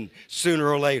nation sooner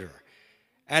or later.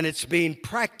 And it's being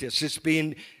practiced. It's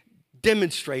being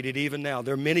demonstrated even now.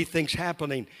 There are many things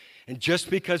happening. And just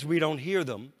because we don't hear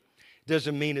them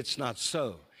doesn't mean it's not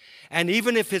so. And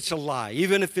even if it's a lie,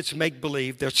 even if it's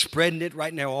make-believe, they're spreading it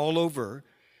right now all over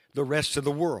the rest of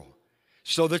the world.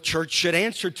 So the church should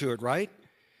answer to it, right?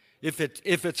 If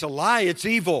it's a lie, it's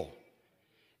evil.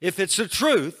 If it's the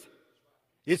truth,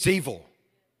 it's evil.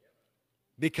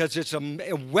 Because it's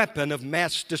a weapon of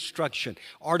mass destruction.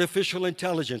 Artificial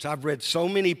intelligence. I've read so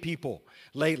many people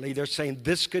lately, they're saying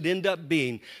this could end up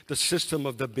being the system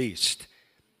of the beast.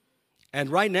 And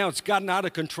right now it's gotten out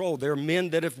of control. There are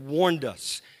men that have warned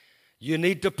us, you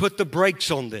need to put the brakes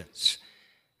on this.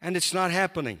 And it's not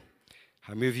happening.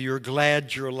 How many of you are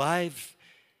glad you're alive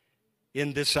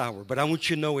in this hour? But I want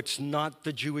you to know it's not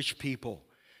the Jewish people.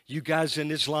 You guys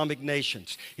in Islamic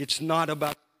nations, it's not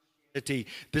about Christianity.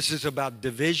 This is about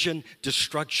division,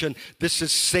 destruction. This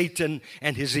is Satan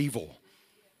and his evil.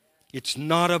 It's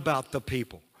not about the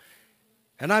people.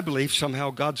 And I believe somehow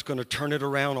God's going to turn it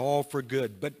around all for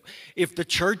good. But if the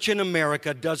church in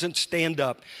America doesn't stand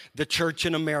up, the church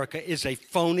in America is a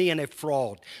phony and a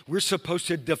fraud. We're supposed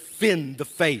to defend the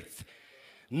faith,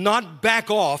 not back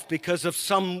off because of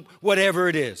some whatever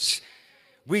it is.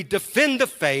 We defend the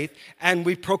faith and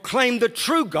we proclaim the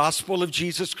true gospel of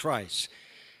Jesus Christ.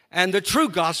 And the true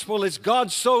gospel is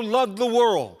God so loved the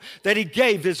world that he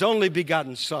gave his only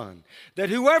begotten Son, that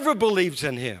whoever believes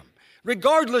in him,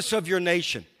 regardless of your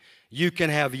nation, you can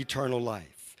have eternal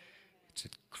life. It's a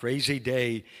crazy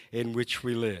day in which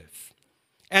we live.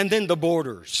 And then the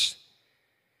borders.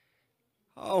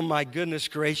 Oh my goodness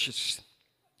gracious.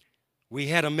 We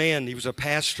had a man, he was a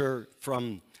pastor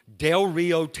from Del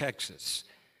Rio, Texas.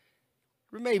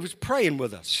 He was praying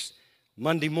with us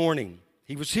Monday morning.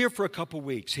 He was here for a couple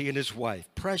weeks, he and his wife,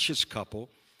 precious couple.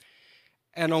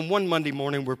 And on one Monday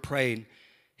morning, we're praying.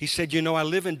 He said, you know, I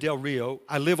live in Del Rio.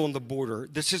 I live on the border.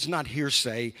 This is not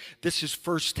hearsay. This is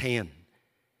firsthand.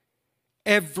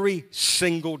 Every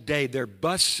single day, there are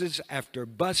buses after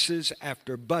buses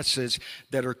after buses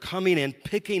that are coming in,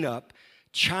 picking up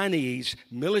Chinese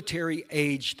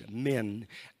military-aged men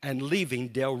and leaving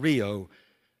Del Rio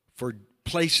for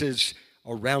places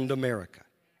around America.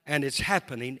 And it's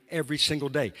happening every single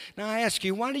day. Now, I ask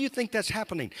you, why do you think that's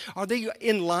happening? Are they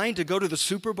in line to go to the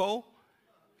Super Bowl?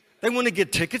 They want to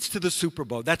get tickets to the Super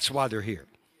Bowl. That's why they're here.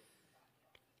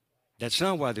 That's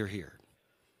not why they're here.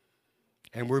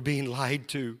 And we're being lied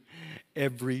to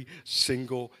every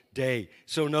single day.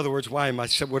 So in other words, what am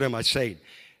I saying?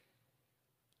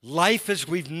 Life as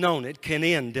we've known it can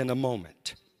end in a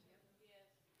moment.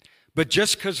 But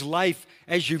just because life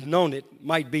as you've known it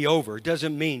might be over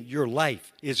doesn't mean your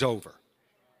life is over.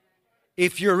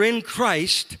 If you're in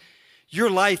Christ, your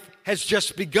life has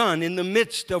just begun in the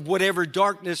midst of whatever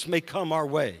darkness may come our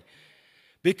way.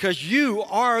 Because you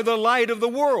are the light of the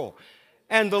world.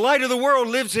 And the light of the world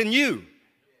lives in you.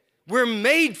 We're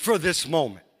made for this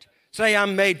moment. Say,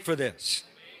 I'm made for this.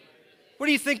 What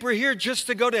do you think we're here just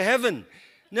to go to heaven?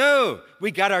 No,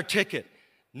 we got our ticket.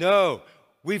 No,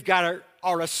 we've got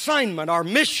our assignment, our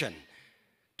mission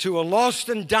to a lost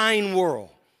and dying world.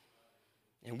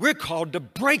 And we're called to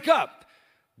break up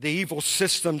the evil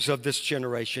systems of this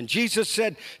generation. Jesus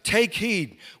said, take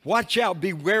heed, watch out,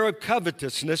 beware of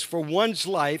covetousness, for one's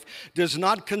life does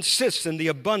not consist in the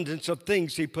abundance of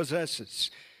things he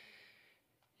possesses.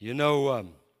 You know,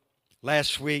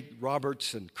 last week,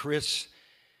 Roberts and Chris,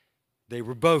 they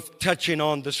were both touching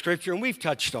on the scripture, and we've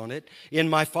touched on it. In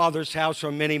my Father's house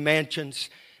are many mansions,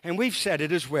 and we've said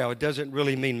it as well. It doesn't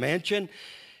really mean mansion.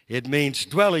 It means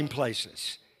dwelling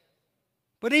places.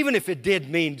 But even if it did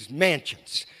mean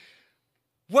mansions,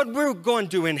 what we're going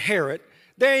to inherit,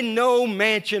 there ain't no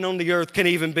mansion on the earth can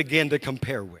even begin to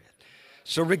compare with.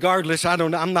 So regardless,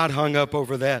 I'm not hung up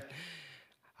over that.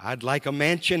 I'd like a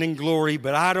mansion in glory,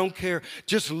 but I don't care.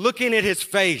 Just looking at his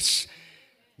face,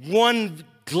 one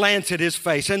glance at his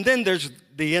face, and then there's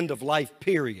the end of life,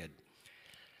 period.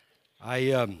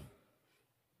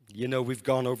 We've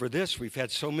gone over this. We've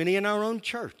had so many in our own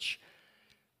church.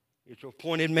 It's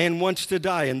appointed man wants to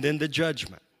die, and then the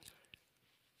judgment.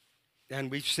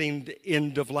 And we've seen the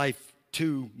end of life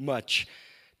too much,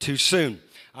 too soon.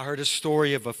 I heard a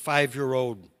story of a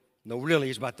 5-year-old. No, really,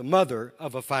 it's about the mother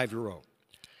of a 5-year-old.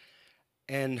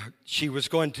 And she was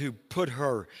going to put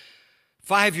her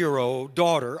 5-year-old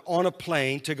daughter on a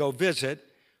plane to go visit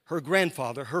her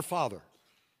grandfather, her father,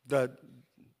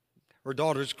 her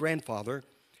daughter's grandfather,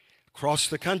 across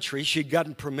the country. She'd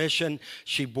gotten permission.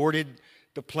 She boarded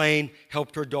the plane,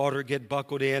 helped her daughter get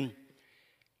buckled in.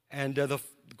 And the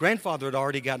grandfather had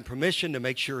already gotten permission to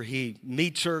make sure he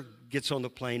meets her, gets on the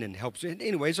plane, and helps.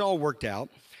 Anyways, all worked out.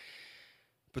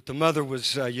 But the mother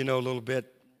was, a little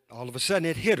bit, all of a sudden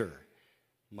it hit her.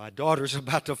 My daughter's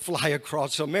about to fly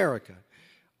across America,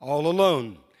 all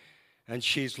alone. And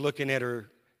she's looking at her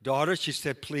daughter. She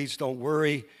said, please don't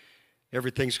worry.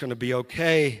 Everything's going to be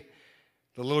okay.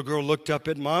 The little girl looked up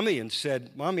at Mommy and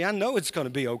said, Mommy, I know it's going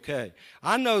to be okay.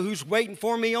 I know who's waiting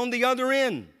for me on the other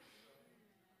end.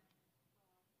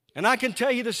 And I can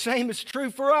tell you the same is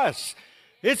true for us.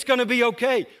 It's going to be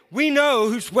okay. We know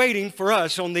who's waiting for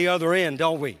us on the other end,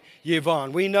 don't we,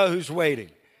 Yvonne? We know who's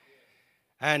waiting.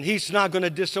 And he's not going to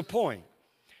disappoint.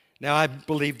 Now, I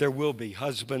believe there will be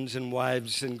husbands and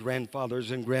wives and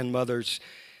grandfathers and grandmothers,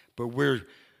 but we're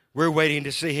waiting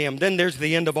to see him. Then there's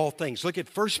the end of all things. Look at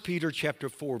 1 Peter chapter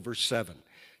 4, verse 7.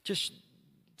 Just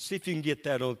see if you can get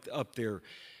that up there.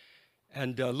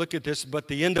 And look at this. But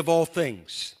the end of all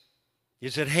things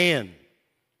is at hand.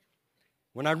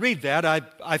 When I read that,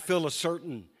 I feel a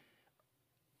certain,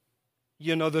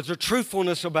 there's a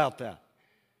truthfulness about that.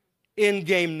 End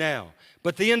game now.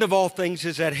 But the end of all things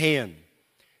is at hand.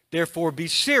 Therefore, be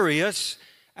serious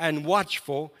and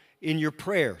watchful in your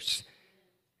prayers.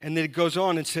 And then it goes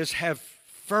on and says, have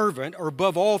fervent, or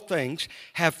above all things,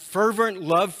 have fervent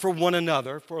love for one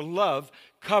another, for love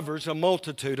covers a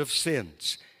multitude of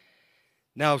sins.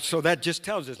 Now, so that just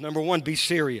tells us, number one, be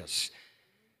serious.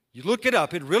 You look it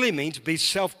up, it really means be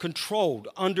self-controlled,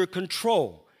 under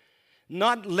control,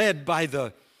 not led by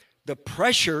the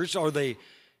pressures or the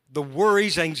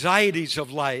worries, anxieties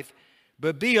of life,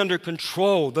 but be under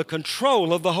control, the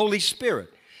control of the Holy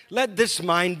Spirit. Let this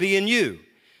mind be in you,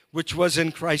 which was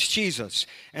in Christ Jesus.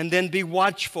 And then be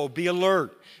watchful, be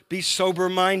alert, be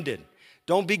sober-minded.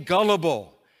 Don't be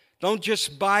gullible. Don't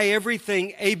just buy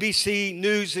everything ABC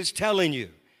News is telling you.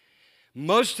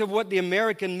 Most of what the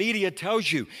American media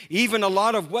tells you, even a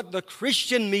lot of what the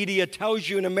Christian media tells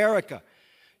you in America,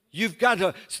 you've got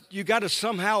to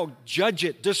somehow judge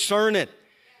it, discern it,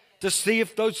 to see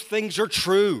if those things are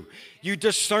true. You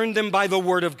discern them by the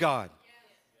Word of God.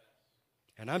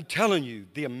 And I'm telling you,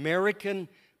 the American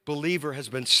believer has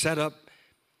been set up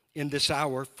in this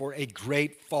hour for a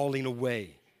great falling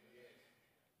away.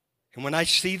 And when I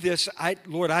see this,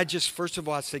 Lord, I first of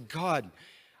all, I say, God,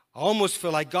 I almost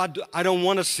feel like, God, I don't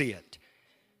want to see it.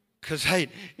 Because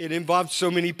it involves so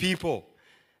many people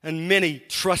and many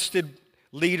trusted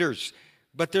leaders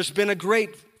But there's been a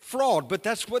great fraud. But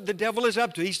that's what the devil is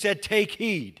up to. He said, take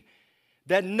heed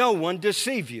that no one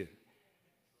deceive you.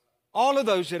 All of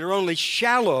those that are only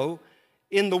shallow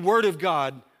in the Word of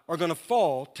God are going to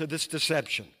fall to this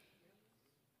deception.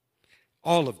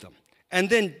 All of them. And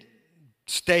then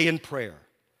stay in prayer.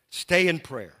 Stay in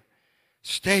prayer.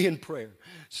 Stay in prayer.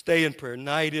 Stay in prayer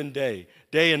night and day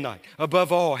and night.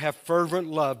 Above all, have fervent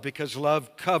love, because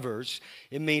love covers.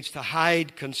 It means to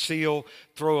hide, conceal,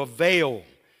 throw a veil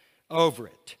over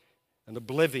it. An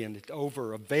oblivion,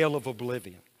 over a veil of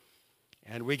oblivion.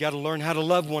 And we got to learn how to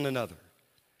love one another.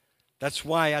 That's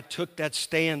why I took that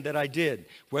stand that I did.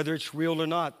 Whether it's real or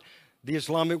not, the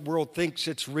Islamic world thinks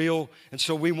it's real, and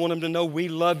so we want them to know we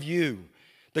love you.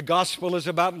 The gospel is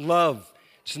about love.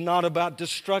 It's not about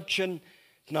destruction.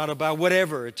 It's not about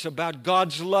whatever. It's about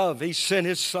God's love. He sent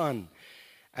His Son.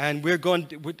 And we're going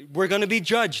to be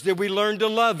judged that we learn to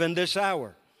love in this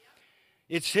hour.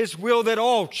 It's His will that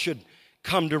all should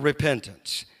come to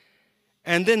repentance.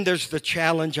 And then there's the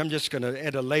challenge. I'm just going to,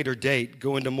 at a later date,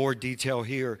 go into more detail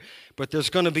here. But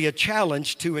there's going to be a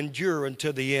challenge to endure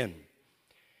until the end.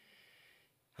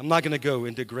 I'm not going to go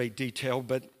into great detail,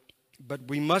 but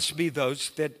we must be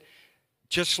those that,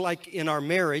 just like in our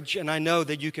marriage, and I know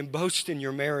that you can boast in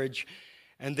your marriage,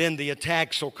 and then the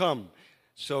attacks will come.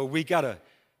 So you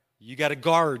gotta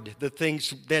guard the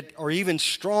things that are even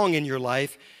strong in your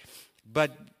life,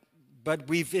 but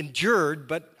we've endured,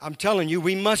 but I'm telling you,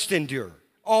 we must endure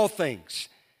all things.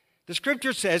 The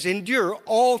scripture says, endure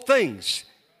all things,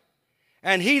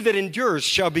 and he that endures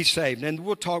shall be saved. And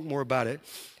we'll talk more about it.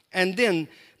 And then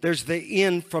there's the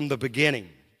end from the beginning.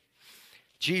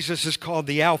 Jesus is called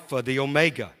the Alpha, the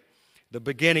Omega, the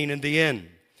beginning and the end.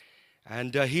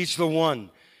 And He's the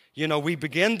one. You know, we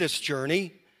began this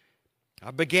journey. I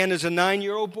began as a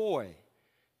 9-year-old boy.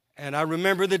 And I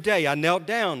remember the day I knelt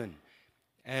down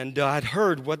and I'd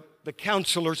heard what the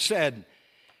counselor said.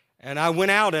 And I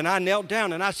went out and I knelt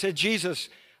down and I said, Jesus,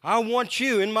 I want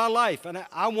you in my life. And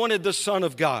I wanted the Son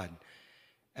of God.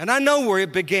 And I know where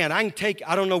it began. I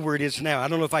don't know where it is now. I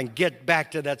don't know if I can get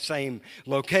back to that same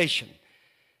location.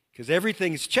 Because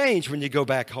everything's changed when you go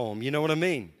back home. You know what I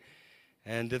mean?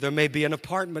 And there may be an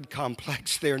apartment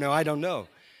complex there. No, I don't know.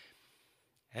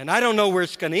 And I don't know where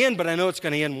it's going to end, but I know it's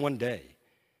going to end one day.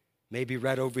 Maybe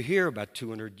right over here, about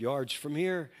 200 yards from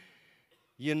here.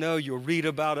 You know, you'll read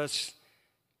about us.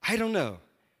 I don't know.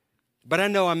 But I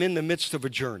know I'm in the midst of a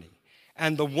journey.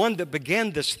 And the one that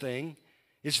began this thing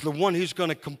is the one who's going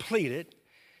to complete it.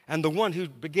 And the one who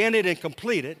began it and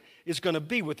completed it is going to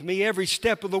be with me every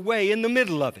step of the way in the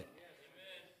middle of it.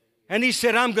 And He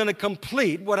said, I'm going to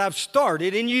complete what I've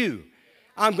started in you.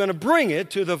 I'm going to bring it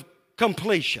to the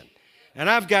completion. And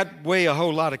I've got a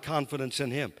whole lot of confidence in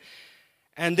Him.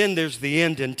 And then there's the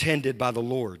end intended by the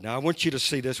Lord. Now, I want you to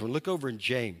see this one. Look over in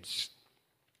James.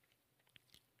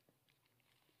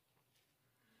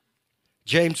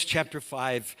 James chapter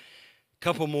 5. A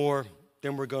couple more,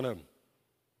 then we're going to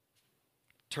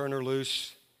turn her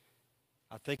loose.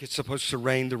 I think it's supposed to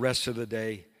rain the rest of the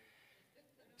day.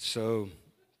 So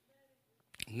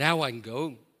now I can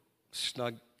go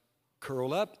snug,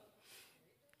 curl up,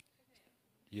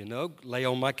 lay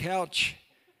on my couch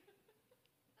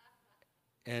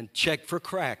and check for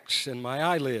cracks in my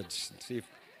eyelids. See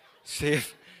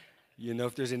if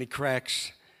if there's any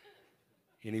cracks.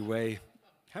 Anyway,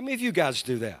 how many of you guys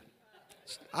do that?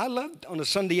 I love on a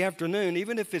Sunday afternoon,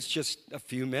 even if it's just a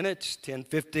few minutes, 10,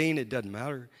 15, it doesn't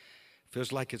matter.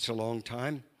 Feels like it's a long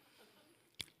time.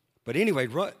 But anyway,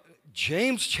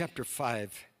 James chapter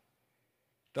 5,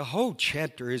 the whole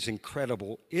chapter is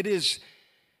incredible. It is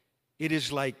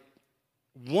like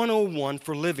 101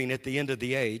 for living at the end of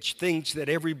the age, things that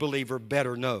every believer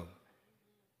better know.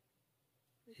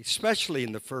 Especially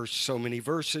in the first so many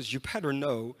verses, you better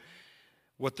know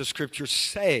what the scriptures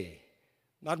say.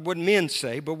 Not what men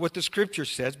say, but what the scripture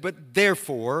says. But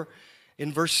therefore,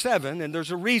 in verse 7, and there's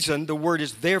a reason the word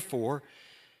is therefore,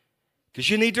 because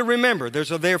you need to remember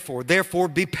there's a therefore. Therefore,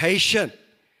 be patient.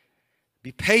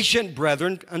 Be patient,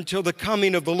 brethren, until the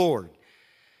coming of the Lord.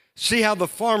 See how the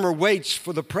farmer waits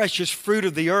for the precious fruit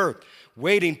of the earth,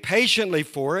 waiting patiently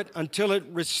for it until it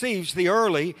receives the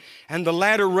early and the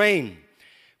latter rain.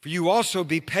 For you also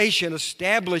be patient,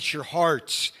 establish your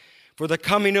hearts, for the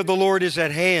coming of the Lord is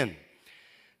at hand.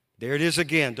 There it is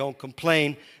again. Don't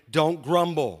complain. Don't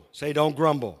grumble. Say, don't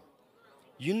grumble.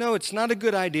 You know it's not a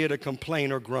good idea to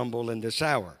complain or grumble in this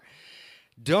hour.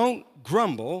 Don't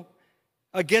grumble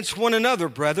against one another,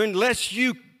 brethren, lest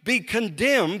you be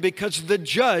condemned, because the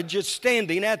judge is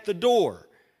standing at the door.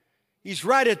 He's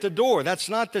right at the door. That's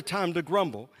not the time to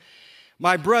grumble.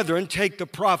 My brethren, take the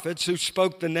prophets who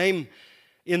spoke the name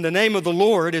in the name of the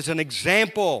Lord is an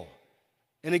example.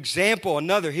 An example,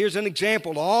 another. Here's an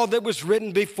example. All that was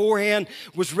written beforehand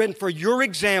was written for your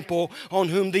example, on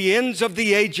whom the ends of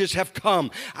the ages have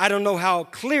come. I don't know how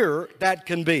clear that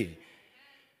can be.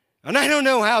 And I don't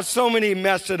know how so many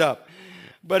mess it up.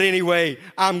 But anyway,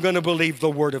 I'm going to believe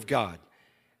the Word of God.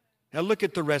 Now look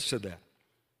at the rest of that.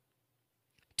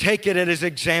 Take it as an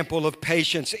example of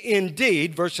patience.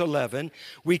 Indeed, verse 11,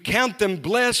 we count them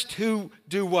blessed who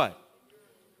do what?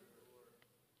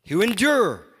 Who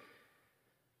endure.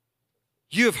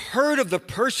 You have heard of the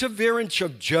perseverance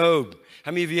of Job.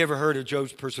 How many of you ever heard of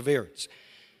Job's perseverance?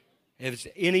 Has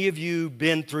any of you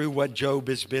been through what Job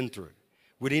has been through?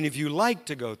 Would any of you like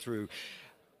to go through?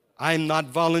 I'm not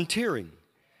volunteering.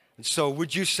 And so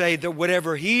would you say that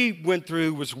whatever he went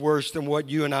through was worse than what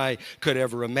you and I could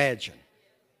ever imagine?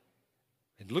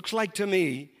 It looks like to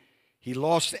me he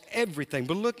lost everything.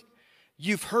 But look,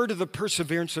 you've heard of the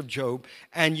perseverance of Job,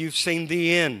 and you've seen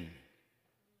the end.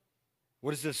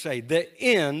 What does this say? The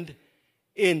end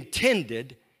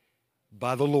intended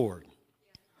by the Lord.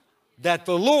 That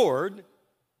the Lord,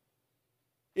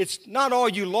 it's not all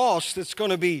you lost that's going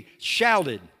to be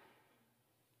shouted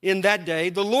in that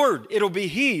day. The Lord, it'll be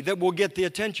He that will get the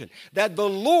attention. That the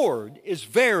Lord is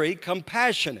very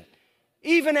compassionate.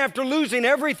 Even after losing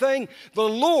everything, the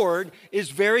Lord is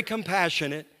very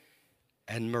compassionate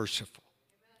and merciful.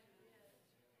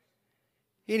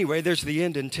 Anyway, there's the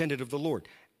end intended of the Lord.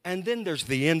 And then there's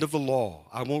the end of the law.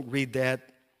 I won't read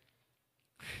that.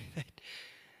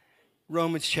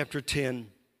 Romans chapter 10.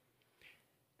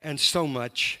 And so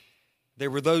much. There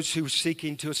were those who were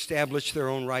seeking to establish their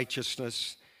own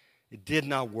righteousness. It did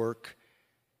not work.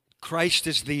 Christ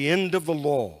is the end of the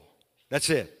law. That's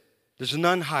it. There's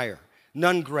none higher,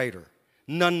 none greater,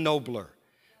 none nobler,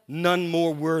 none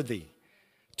more worthy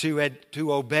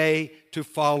to obey, to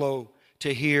follow,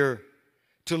 to hear,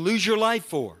 to lose your life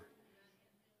for,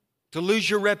 to lose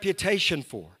your reputation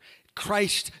for.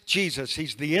 Christ Jesus,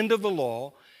 He's the end of the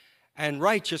law, and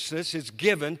righteousness is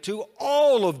given to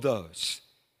all of those.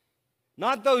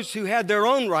 Not those who had their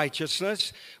own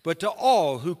righteousness, but to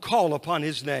all who call upon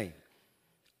His name.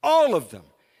 All of them,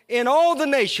 in all the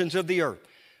nations of the earth.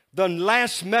 The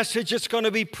last message that's going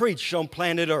to be preached on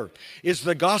planet earth is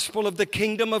the gospel of the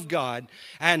kingdom of God,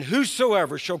 and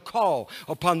whosoever shall call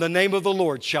upon the name of the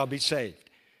Lord shall be saved.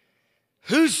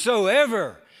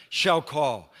 Whosoever shall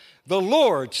call. The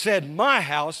Lord said, my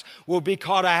house will be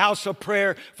called a house of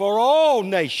prayer for all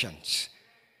nations.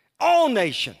 All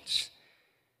nations.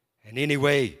 And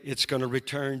anyway, it's going to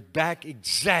return back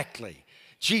exactly.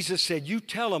 Jesus said, you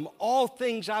tell them all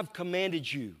things I've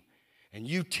commanded you, and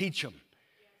you teach them.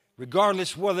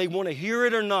 Regardless whether they want to hear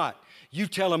it or not, you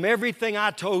tell them everything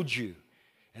I told you.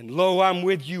 And lo, I'm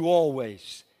with you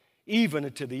always, even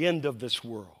unto the end of this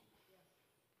world.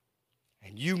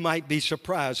 And you might be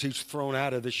surprised who's thrown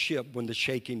out of the ship when the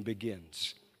shaking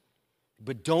begins.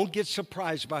 But don't get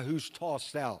surprised by who's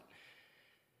tossed out.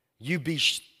 You be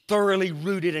thoroughly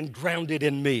rooted and grounded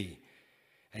in me,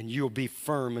 and you'll be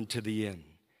firm unto the end.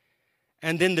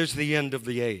 And then there's the end of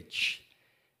the age.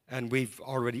 And we've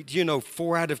already,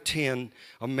 4 out of 10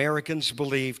 Americans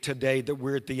believe today that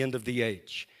we're at the end of the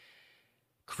age.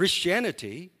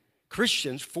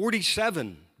 Christians,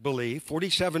 47 believe,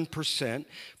 47%,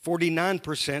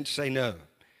 49% say no,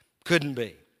 couldn't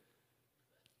be.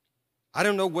 I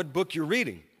don't know what book you're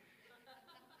reading.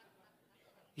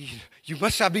 You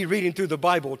must not be reading through the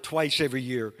Bible twice every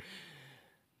year,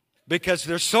 because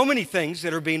there's so many things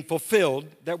that are being fulfilled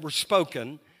that were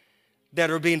spoken that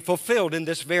are being fulfilled in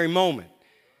this very moment.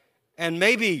 And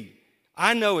maybe,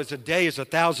 I know as a day is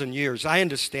 1,000 years. I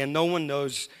understand. No one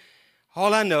knows.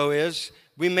 All I know is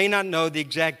we may not know the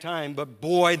exact time, but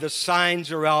boy, the signs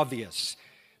are obvious.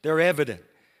 They're evident.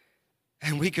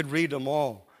 And we could read them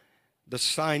all. The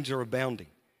signs are abounding.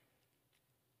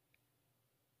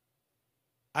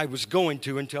 I was going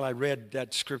to until I read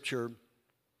that scripture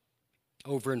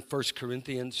over in 1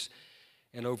 Corinthians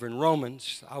and over in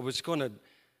Romans. I was going to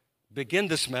begin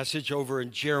this message over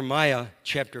in Jeremiah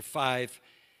chapter 5.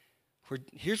 Where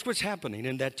here's what's happening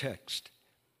in that text.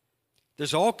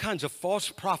 There's all kinds of false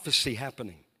prophecy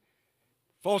happening.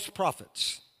 False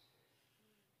prophets.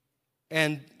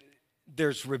 And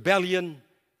there's rebellion,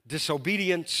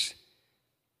 disobedience.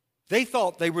 They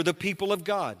thought they were the people of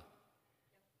God.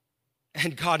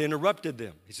 And God interrupted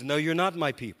them. He said, no, you're not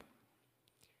my people.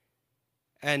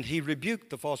 And He rebuked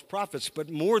the false prophets. But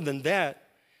more than that,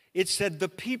 it said the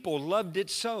people loved it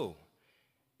so.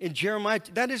 In Jeremiah,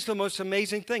 that is the most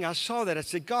amazing thing. I saw that. I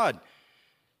said, God,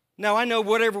 now I know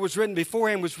whatever was written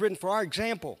beforehand was written for our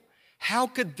example. How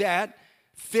could that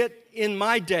fit in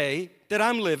my day that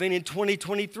I'm living in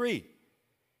 2023?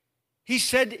 He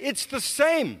said it's the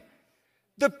same.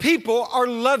 The people are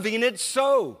loving it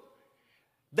so.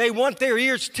 They want their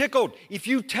ears tickled. If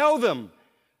you tell them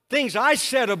things I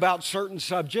said about certain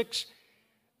subjects,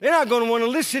 they're not going to want to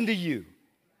listen to you.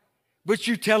 But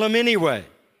you tell them anyway.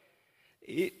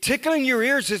 Tickling your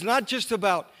ears is not just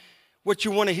about what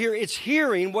you want to hear. It's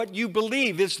hearing what you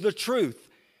believe is the truth.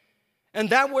 And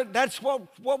that's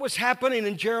what was happening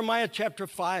in Jeremiah chapter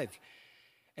 5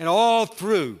 and all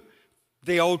through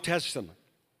the Old Testament.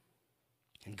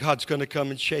 And God's going to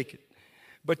come and shake it.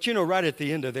 But you know, right at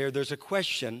the end of there's a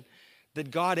question that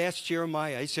God asked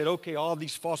Jeremiah. He said, okay, all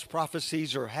these false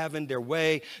prophecies are having their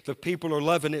way. The people are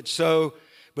loving it so.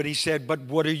 But he said, but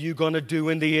what are you going to do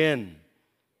in the end?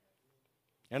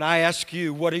 And I ask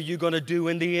you, what are you going to do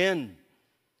in the end?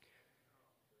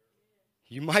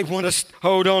 You might want to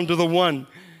hold on to the one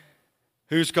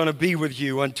who's going to be with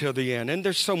you until the end. And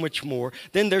there's so much more.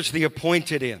 Then there's the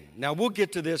appointed end. Now, we'll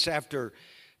get to this after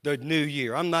the new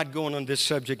year. I'm not going on this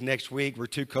subject next week. We're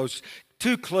too close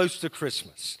to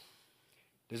Christmas.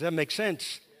 Does that make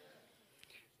sense?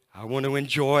 I want to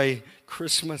enjoy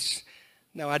Christmas.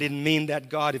 No, I didn't mean that,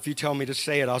 God. If you tell me to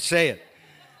say it, I'll say it.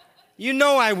 You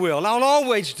know I will. I'll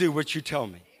always do what you tell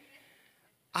me.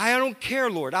 I don't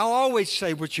care, Lord. I'll always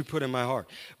say what you put in my heart.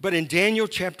 But in Daniel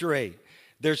chapter 8,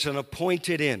 there's an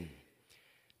appointed end.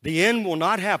 The end will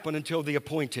not happen until the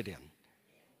appointed end.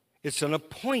 It's an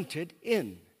appointed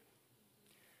end.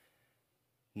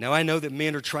 Now, I know that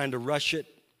men are trying to rush it,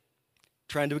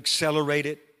 trying to accelerate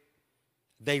it.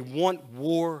 They want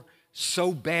war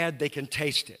so bad they can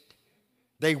taste it.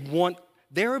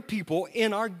 There are people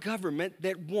in our government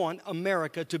that want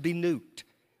America to be nuked.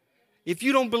 If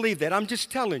you don't believe that, I'm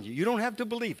just telling you. You don't have to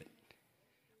believe it.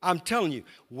 I'm telling you,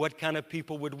 what kind of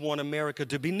people would want America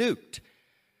to be nuked?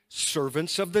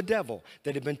 Servants of the devil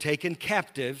that have been taken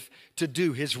captive to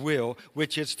do his will,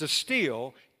 which is to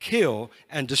steal, kill,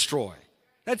 and destroy.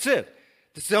 That's it.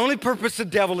 That's the only purpose the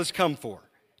devil has come for.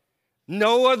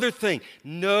 No other thing,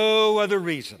 no other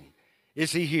reason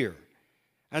is he here.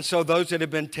 And so those that have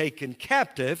been taken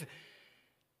captive,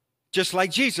 just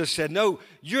like Jesus said, no,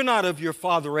 you're not of your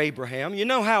father Abraham. You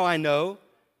know how I know?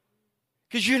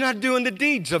 Because you're not doing the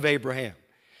deeds of Abraham.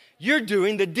 You're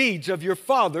doing the deeds of your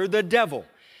father, the devil.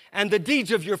 And the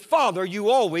deeds of your father you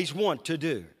always want to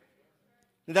do.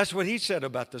 And that's what he said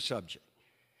about the subject.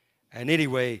 And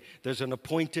anyway, there's an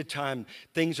appointed time.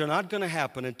 Things are not going to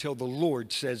happen until the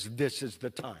Lord says this is the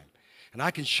time. And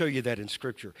I can show you that in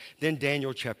Scripture. Then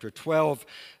Daniel chapter 12,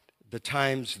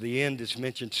 the end is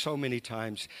mentioned so many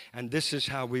times. And this is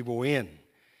how we will end.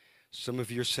 Some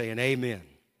of you are saying amen.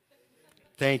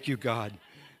 Thank you, God,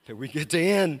 that we get to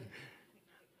end.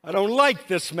 I don't like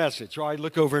this message. All right,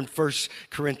 look over in 1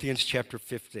 Corinthians chapter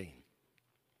 15.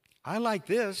 I like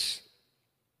this.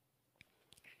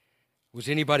 Was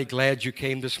anybody glad you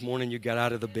came this morning, you got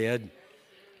out of the bed?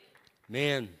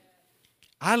 Man,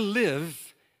 I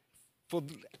live for,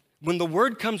 when the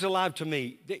word comes alive to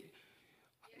me,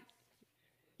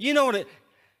 you know what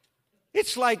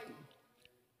it's like,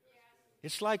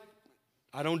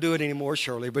 I don't do it anymore,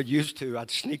 Shirley, but used to.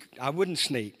 I wouldn't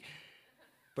sneak,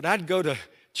 but I'd go to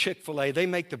Chick-fil-A. They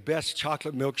make the best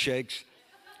chocolate milkshakes.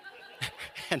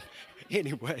 And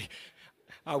anyway,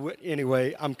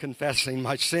 I'm confessing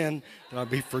my sin, and I'll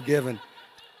be forgiven.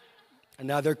 And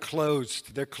now they're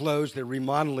closed. They're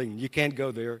remodeling. You can't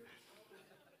go there.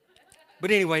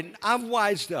 But anyway, I've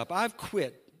wised up. I've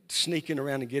quit sneaking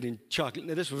around and getting chocolate.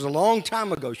 Now, this was a long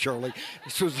time ago, Shirley.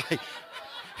 This was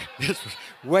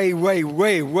way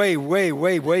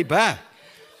back.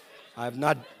 I've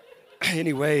not,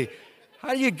 anyway,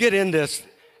 how do you get in this?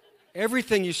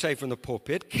 Everything you say from the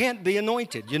pulpit can't be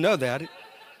anointed. You know that.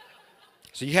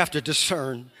 So you have to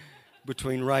discern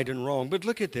between right and wrong. But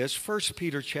look at this, 1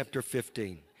 Peter chapter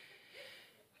 15.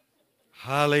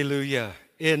 Hallelujah.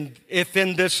 If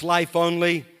in this life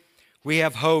only we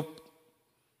have hope,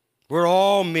 we're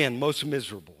all men most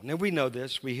miserable. Now we know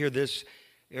this. We hear this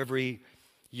every,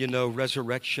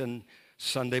 Resurrection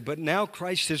Sunday. But now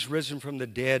Christ is risen from the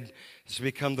dead, has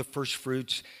become the first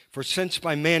fruits. For since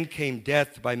by man came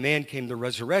death, by man came the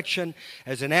resurrection.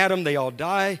 As in Adam they all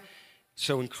die,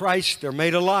 so in Christ they're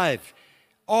made alive.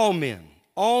 All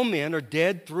men are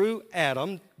dead through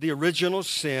Adam, the original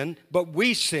sin. But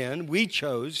we sin, we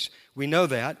chose, we know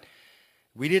that.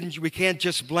 We can't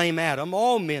just blame Adam.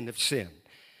 All men have sinned.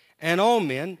 And all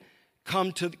men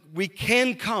we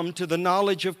can come to the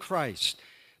knowledge of Christ.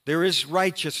 There is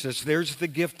righteousness. There's the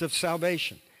gift of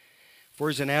salvation. For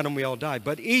as in Adam we all die.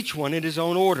 But each one in his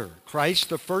own order. Christ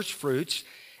the first fruits,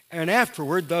 and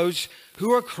afterward those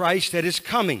who are Christ at his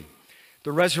coming,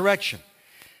 the resurrection.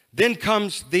 Then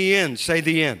comes the end. Say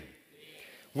the end.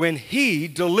 When he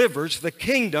delivers the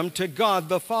kingdom to God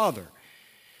the Father.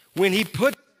 When he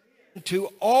puts to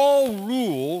all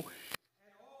rule,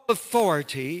 all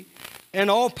authority, and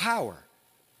all power.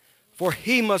 For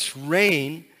he must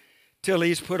reign till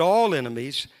he's put all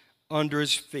enemies under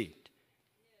his feet.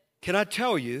 Can I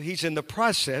tell you, he's in the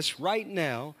process right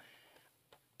now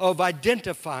of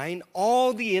identifying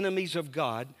all the enemies of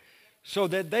God so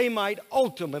that they might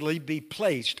ultimately be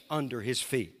placed under his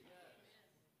feet.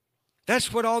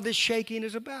 That's what all this shaking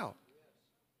is about.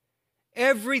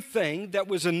 Everything that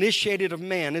was initiated of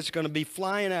man is going to be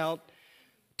flying out,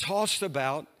 tossed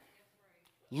about,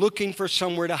 looking for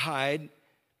somewhere to hide.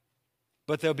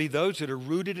 But there'll be those that are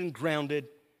rooted and grounded,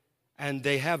 and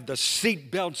they have the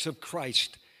seat belts of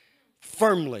Christ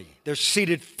firmly. They're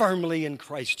seated firmly in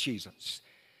Christ Jesus.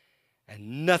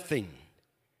 And nothing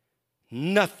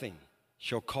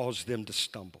shall cause them to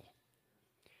stumble.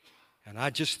 And I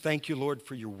just thank you, Lord,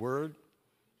 for your word.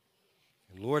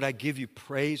 And Lord, I give you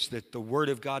praise that the word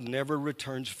of God never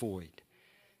returns void.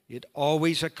 It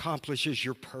always accomplishes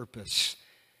your purpose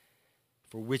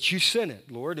for which you sent it,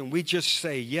 Lord. And we just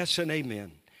say yes and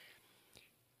amen.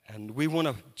 And we want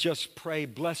to just pray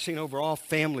blessing over all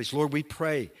families. Lord, we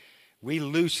pray. We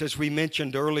loose, as we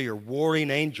mentioned earlier,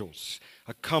 warring angels,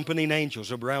 accompanying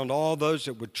angels around all those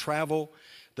that would travel,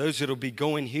 those that will be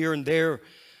going here and there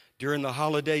during the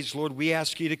holidays. Lord, we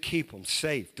ask you to keep them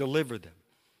safe, deliver them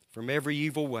from every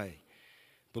evil way.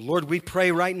 But Lord, we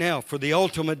pray right now for the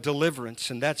ultimate deliverance,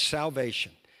 and that's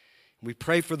salvation. We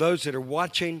pray for those that are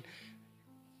watching,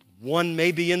 one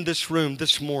maybe in this room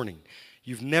this morning.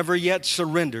 You've never yet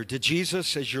surrendered to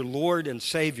Jesus as your Lord and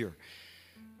Savior.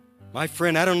 My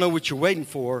friend, I don't know what you're waiting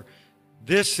for.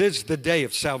 This is the day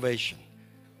of salvation.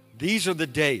 These are the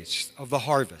days of the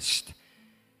harvest.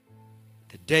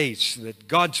 The days that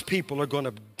God's people are going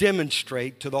to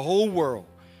demonstrate to the whole world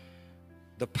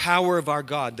the power of our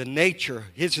God, the nature,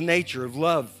 his nature of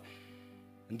love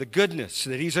and the goodness,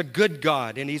 that he's a good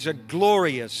God and he's a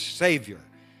glorious Savior.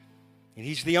 And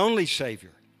he's the only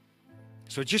Savior.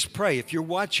 So just pray. If you're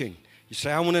watching, you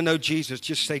say, I want to know Jesus.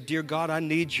 Just say, dear God, I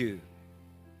need you.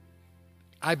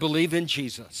 I believe in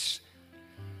Jesus,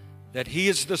 that he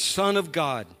is the Son of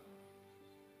God,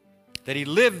 that he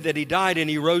lived, that he died, and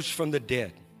he rose from the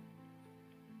dead.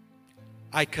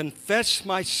 I confess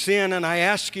my sin and I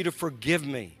ask you to forgive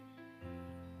me.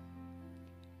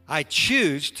 I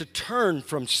choose to turn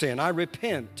from sin. I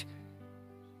repent.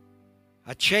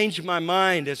 I change my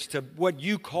mind as to what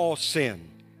you call sin.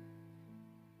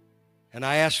 And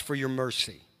I ask for your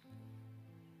mercy.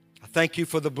 I thank you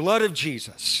for the blood of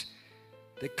Jesus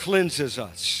that cleanses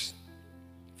us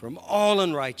from all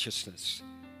unrighteousness.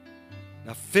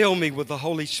 Now fill me with the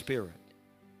Holy Spirit.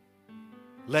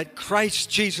 Let Christ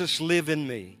Jesus live in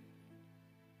me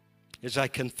as I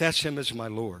confess him as my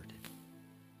Lord.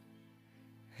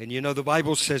 And you know, the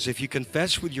Bible says if you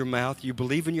confess with your mouth, you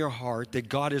believe in your heart that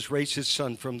God has raised his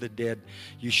Son from the dead,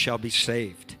 you shall be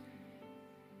saved.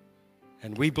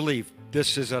 And we believe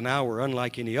this is an hour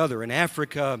unlike any other in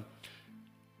Africa,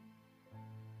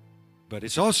 but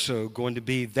it's also going to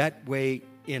be that way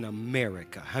in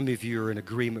America. How many of you are in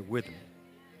agreement with me?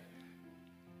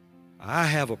 I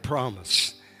have a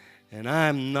promise, and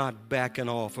I'm not backing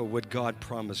off of what God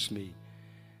promised me.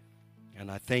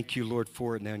 And I thank you, Lord,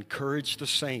 for it. Now encourage the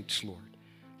saints, Lord.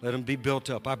 Let them be built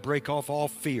up. I break off all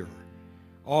fear,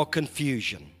 all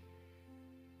confusion.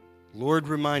 Lord,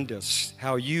 remind us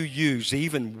how you use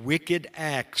even wicked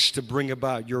acts to bring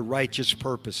about your righteous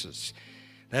purposes.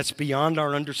 That's beyond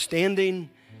our understanding,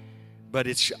 but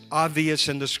it's obvious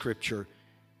in the Scripture.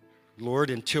 Lord,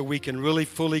 until we can really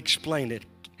fully explain it,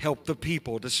 help the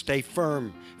people to stay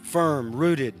firm,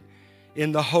 rooted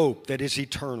in the hope that is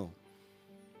eternal.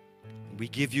 We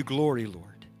give you glory,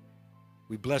 Lord.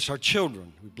 We bless our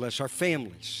children. We bless our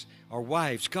families, our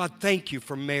wives. God, thank you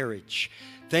for marriage.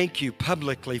 Thank you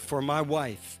publicly for my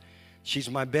wife. She's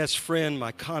my best friend,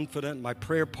 my confidant, my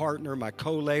prayer partner, my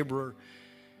co-laborer.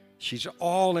 She's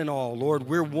all in all. Lord,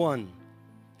 we're one.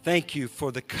 Thank you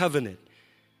for the covenant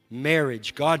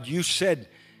marriage. God, you said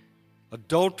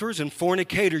adulterers and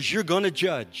fornicators you're going to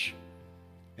judge.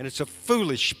 And it's a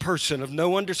foolish person of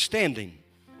no understanding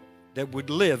that would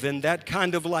live in that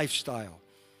kind of lifestyle.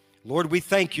 Lord, we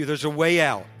thank you. There's a way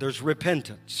out. There's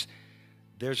repentance.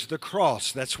 There's the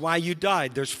cross. That's why you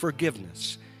died. There's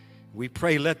forgiveness. We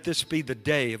pray, let this be the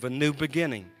day of a new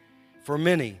beginning for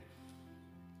many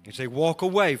as they walk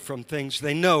away from things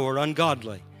they know are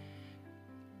ungodly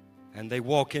and they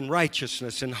walk in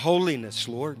righteousness and holiness,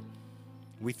 Lord.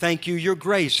 We thank you, your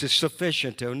grace is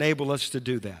sufficient to enable us to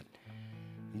do that.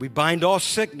 We bind all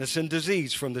sickness and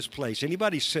disease from this place.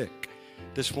 Anybody sick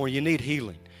this morning, you need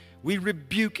healing. We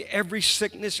rebuke every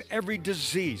sickness, every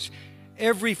disease,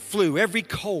 every flu, every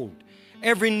cold,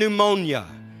 every pneumonia.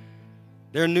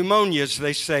 There are pneumonias,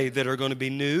 they say, that are going to be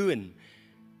new and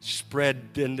spread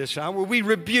in this hour. We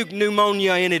rebuke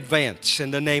pneumonia in advance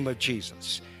in the name of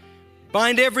Jesus.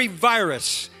 Bind every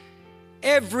virus,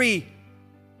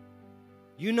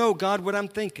 you know, God, what I'm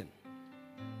thinking.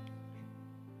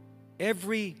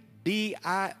 Every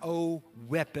BIO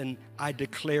weapon, I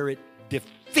declare it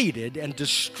defeated and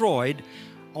destroyed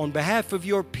on behalf of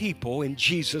your people in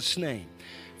Jesus' name.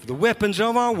 For the weapons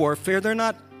of our warfare, they're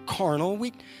not carnal.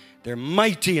 They're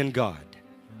mighty in God.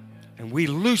 And we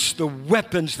loose the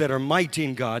weapons that are mighty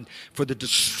in God for the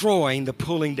destroying, the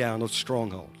pulling down of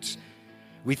strongholds.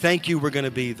 We thank you we're going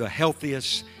to be the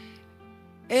healthiest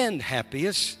and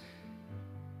happiest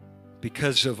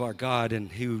because of our God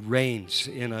and who reigns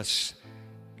in us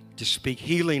to speak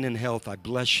healing and health. I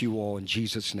bless you all in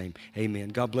Jesus' name. Amen.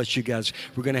 God bless you guys.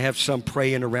 We're going to have some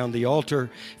praying around the altar.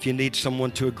 If you need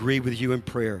someone to agree with you in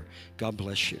prayer, God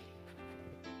bless you.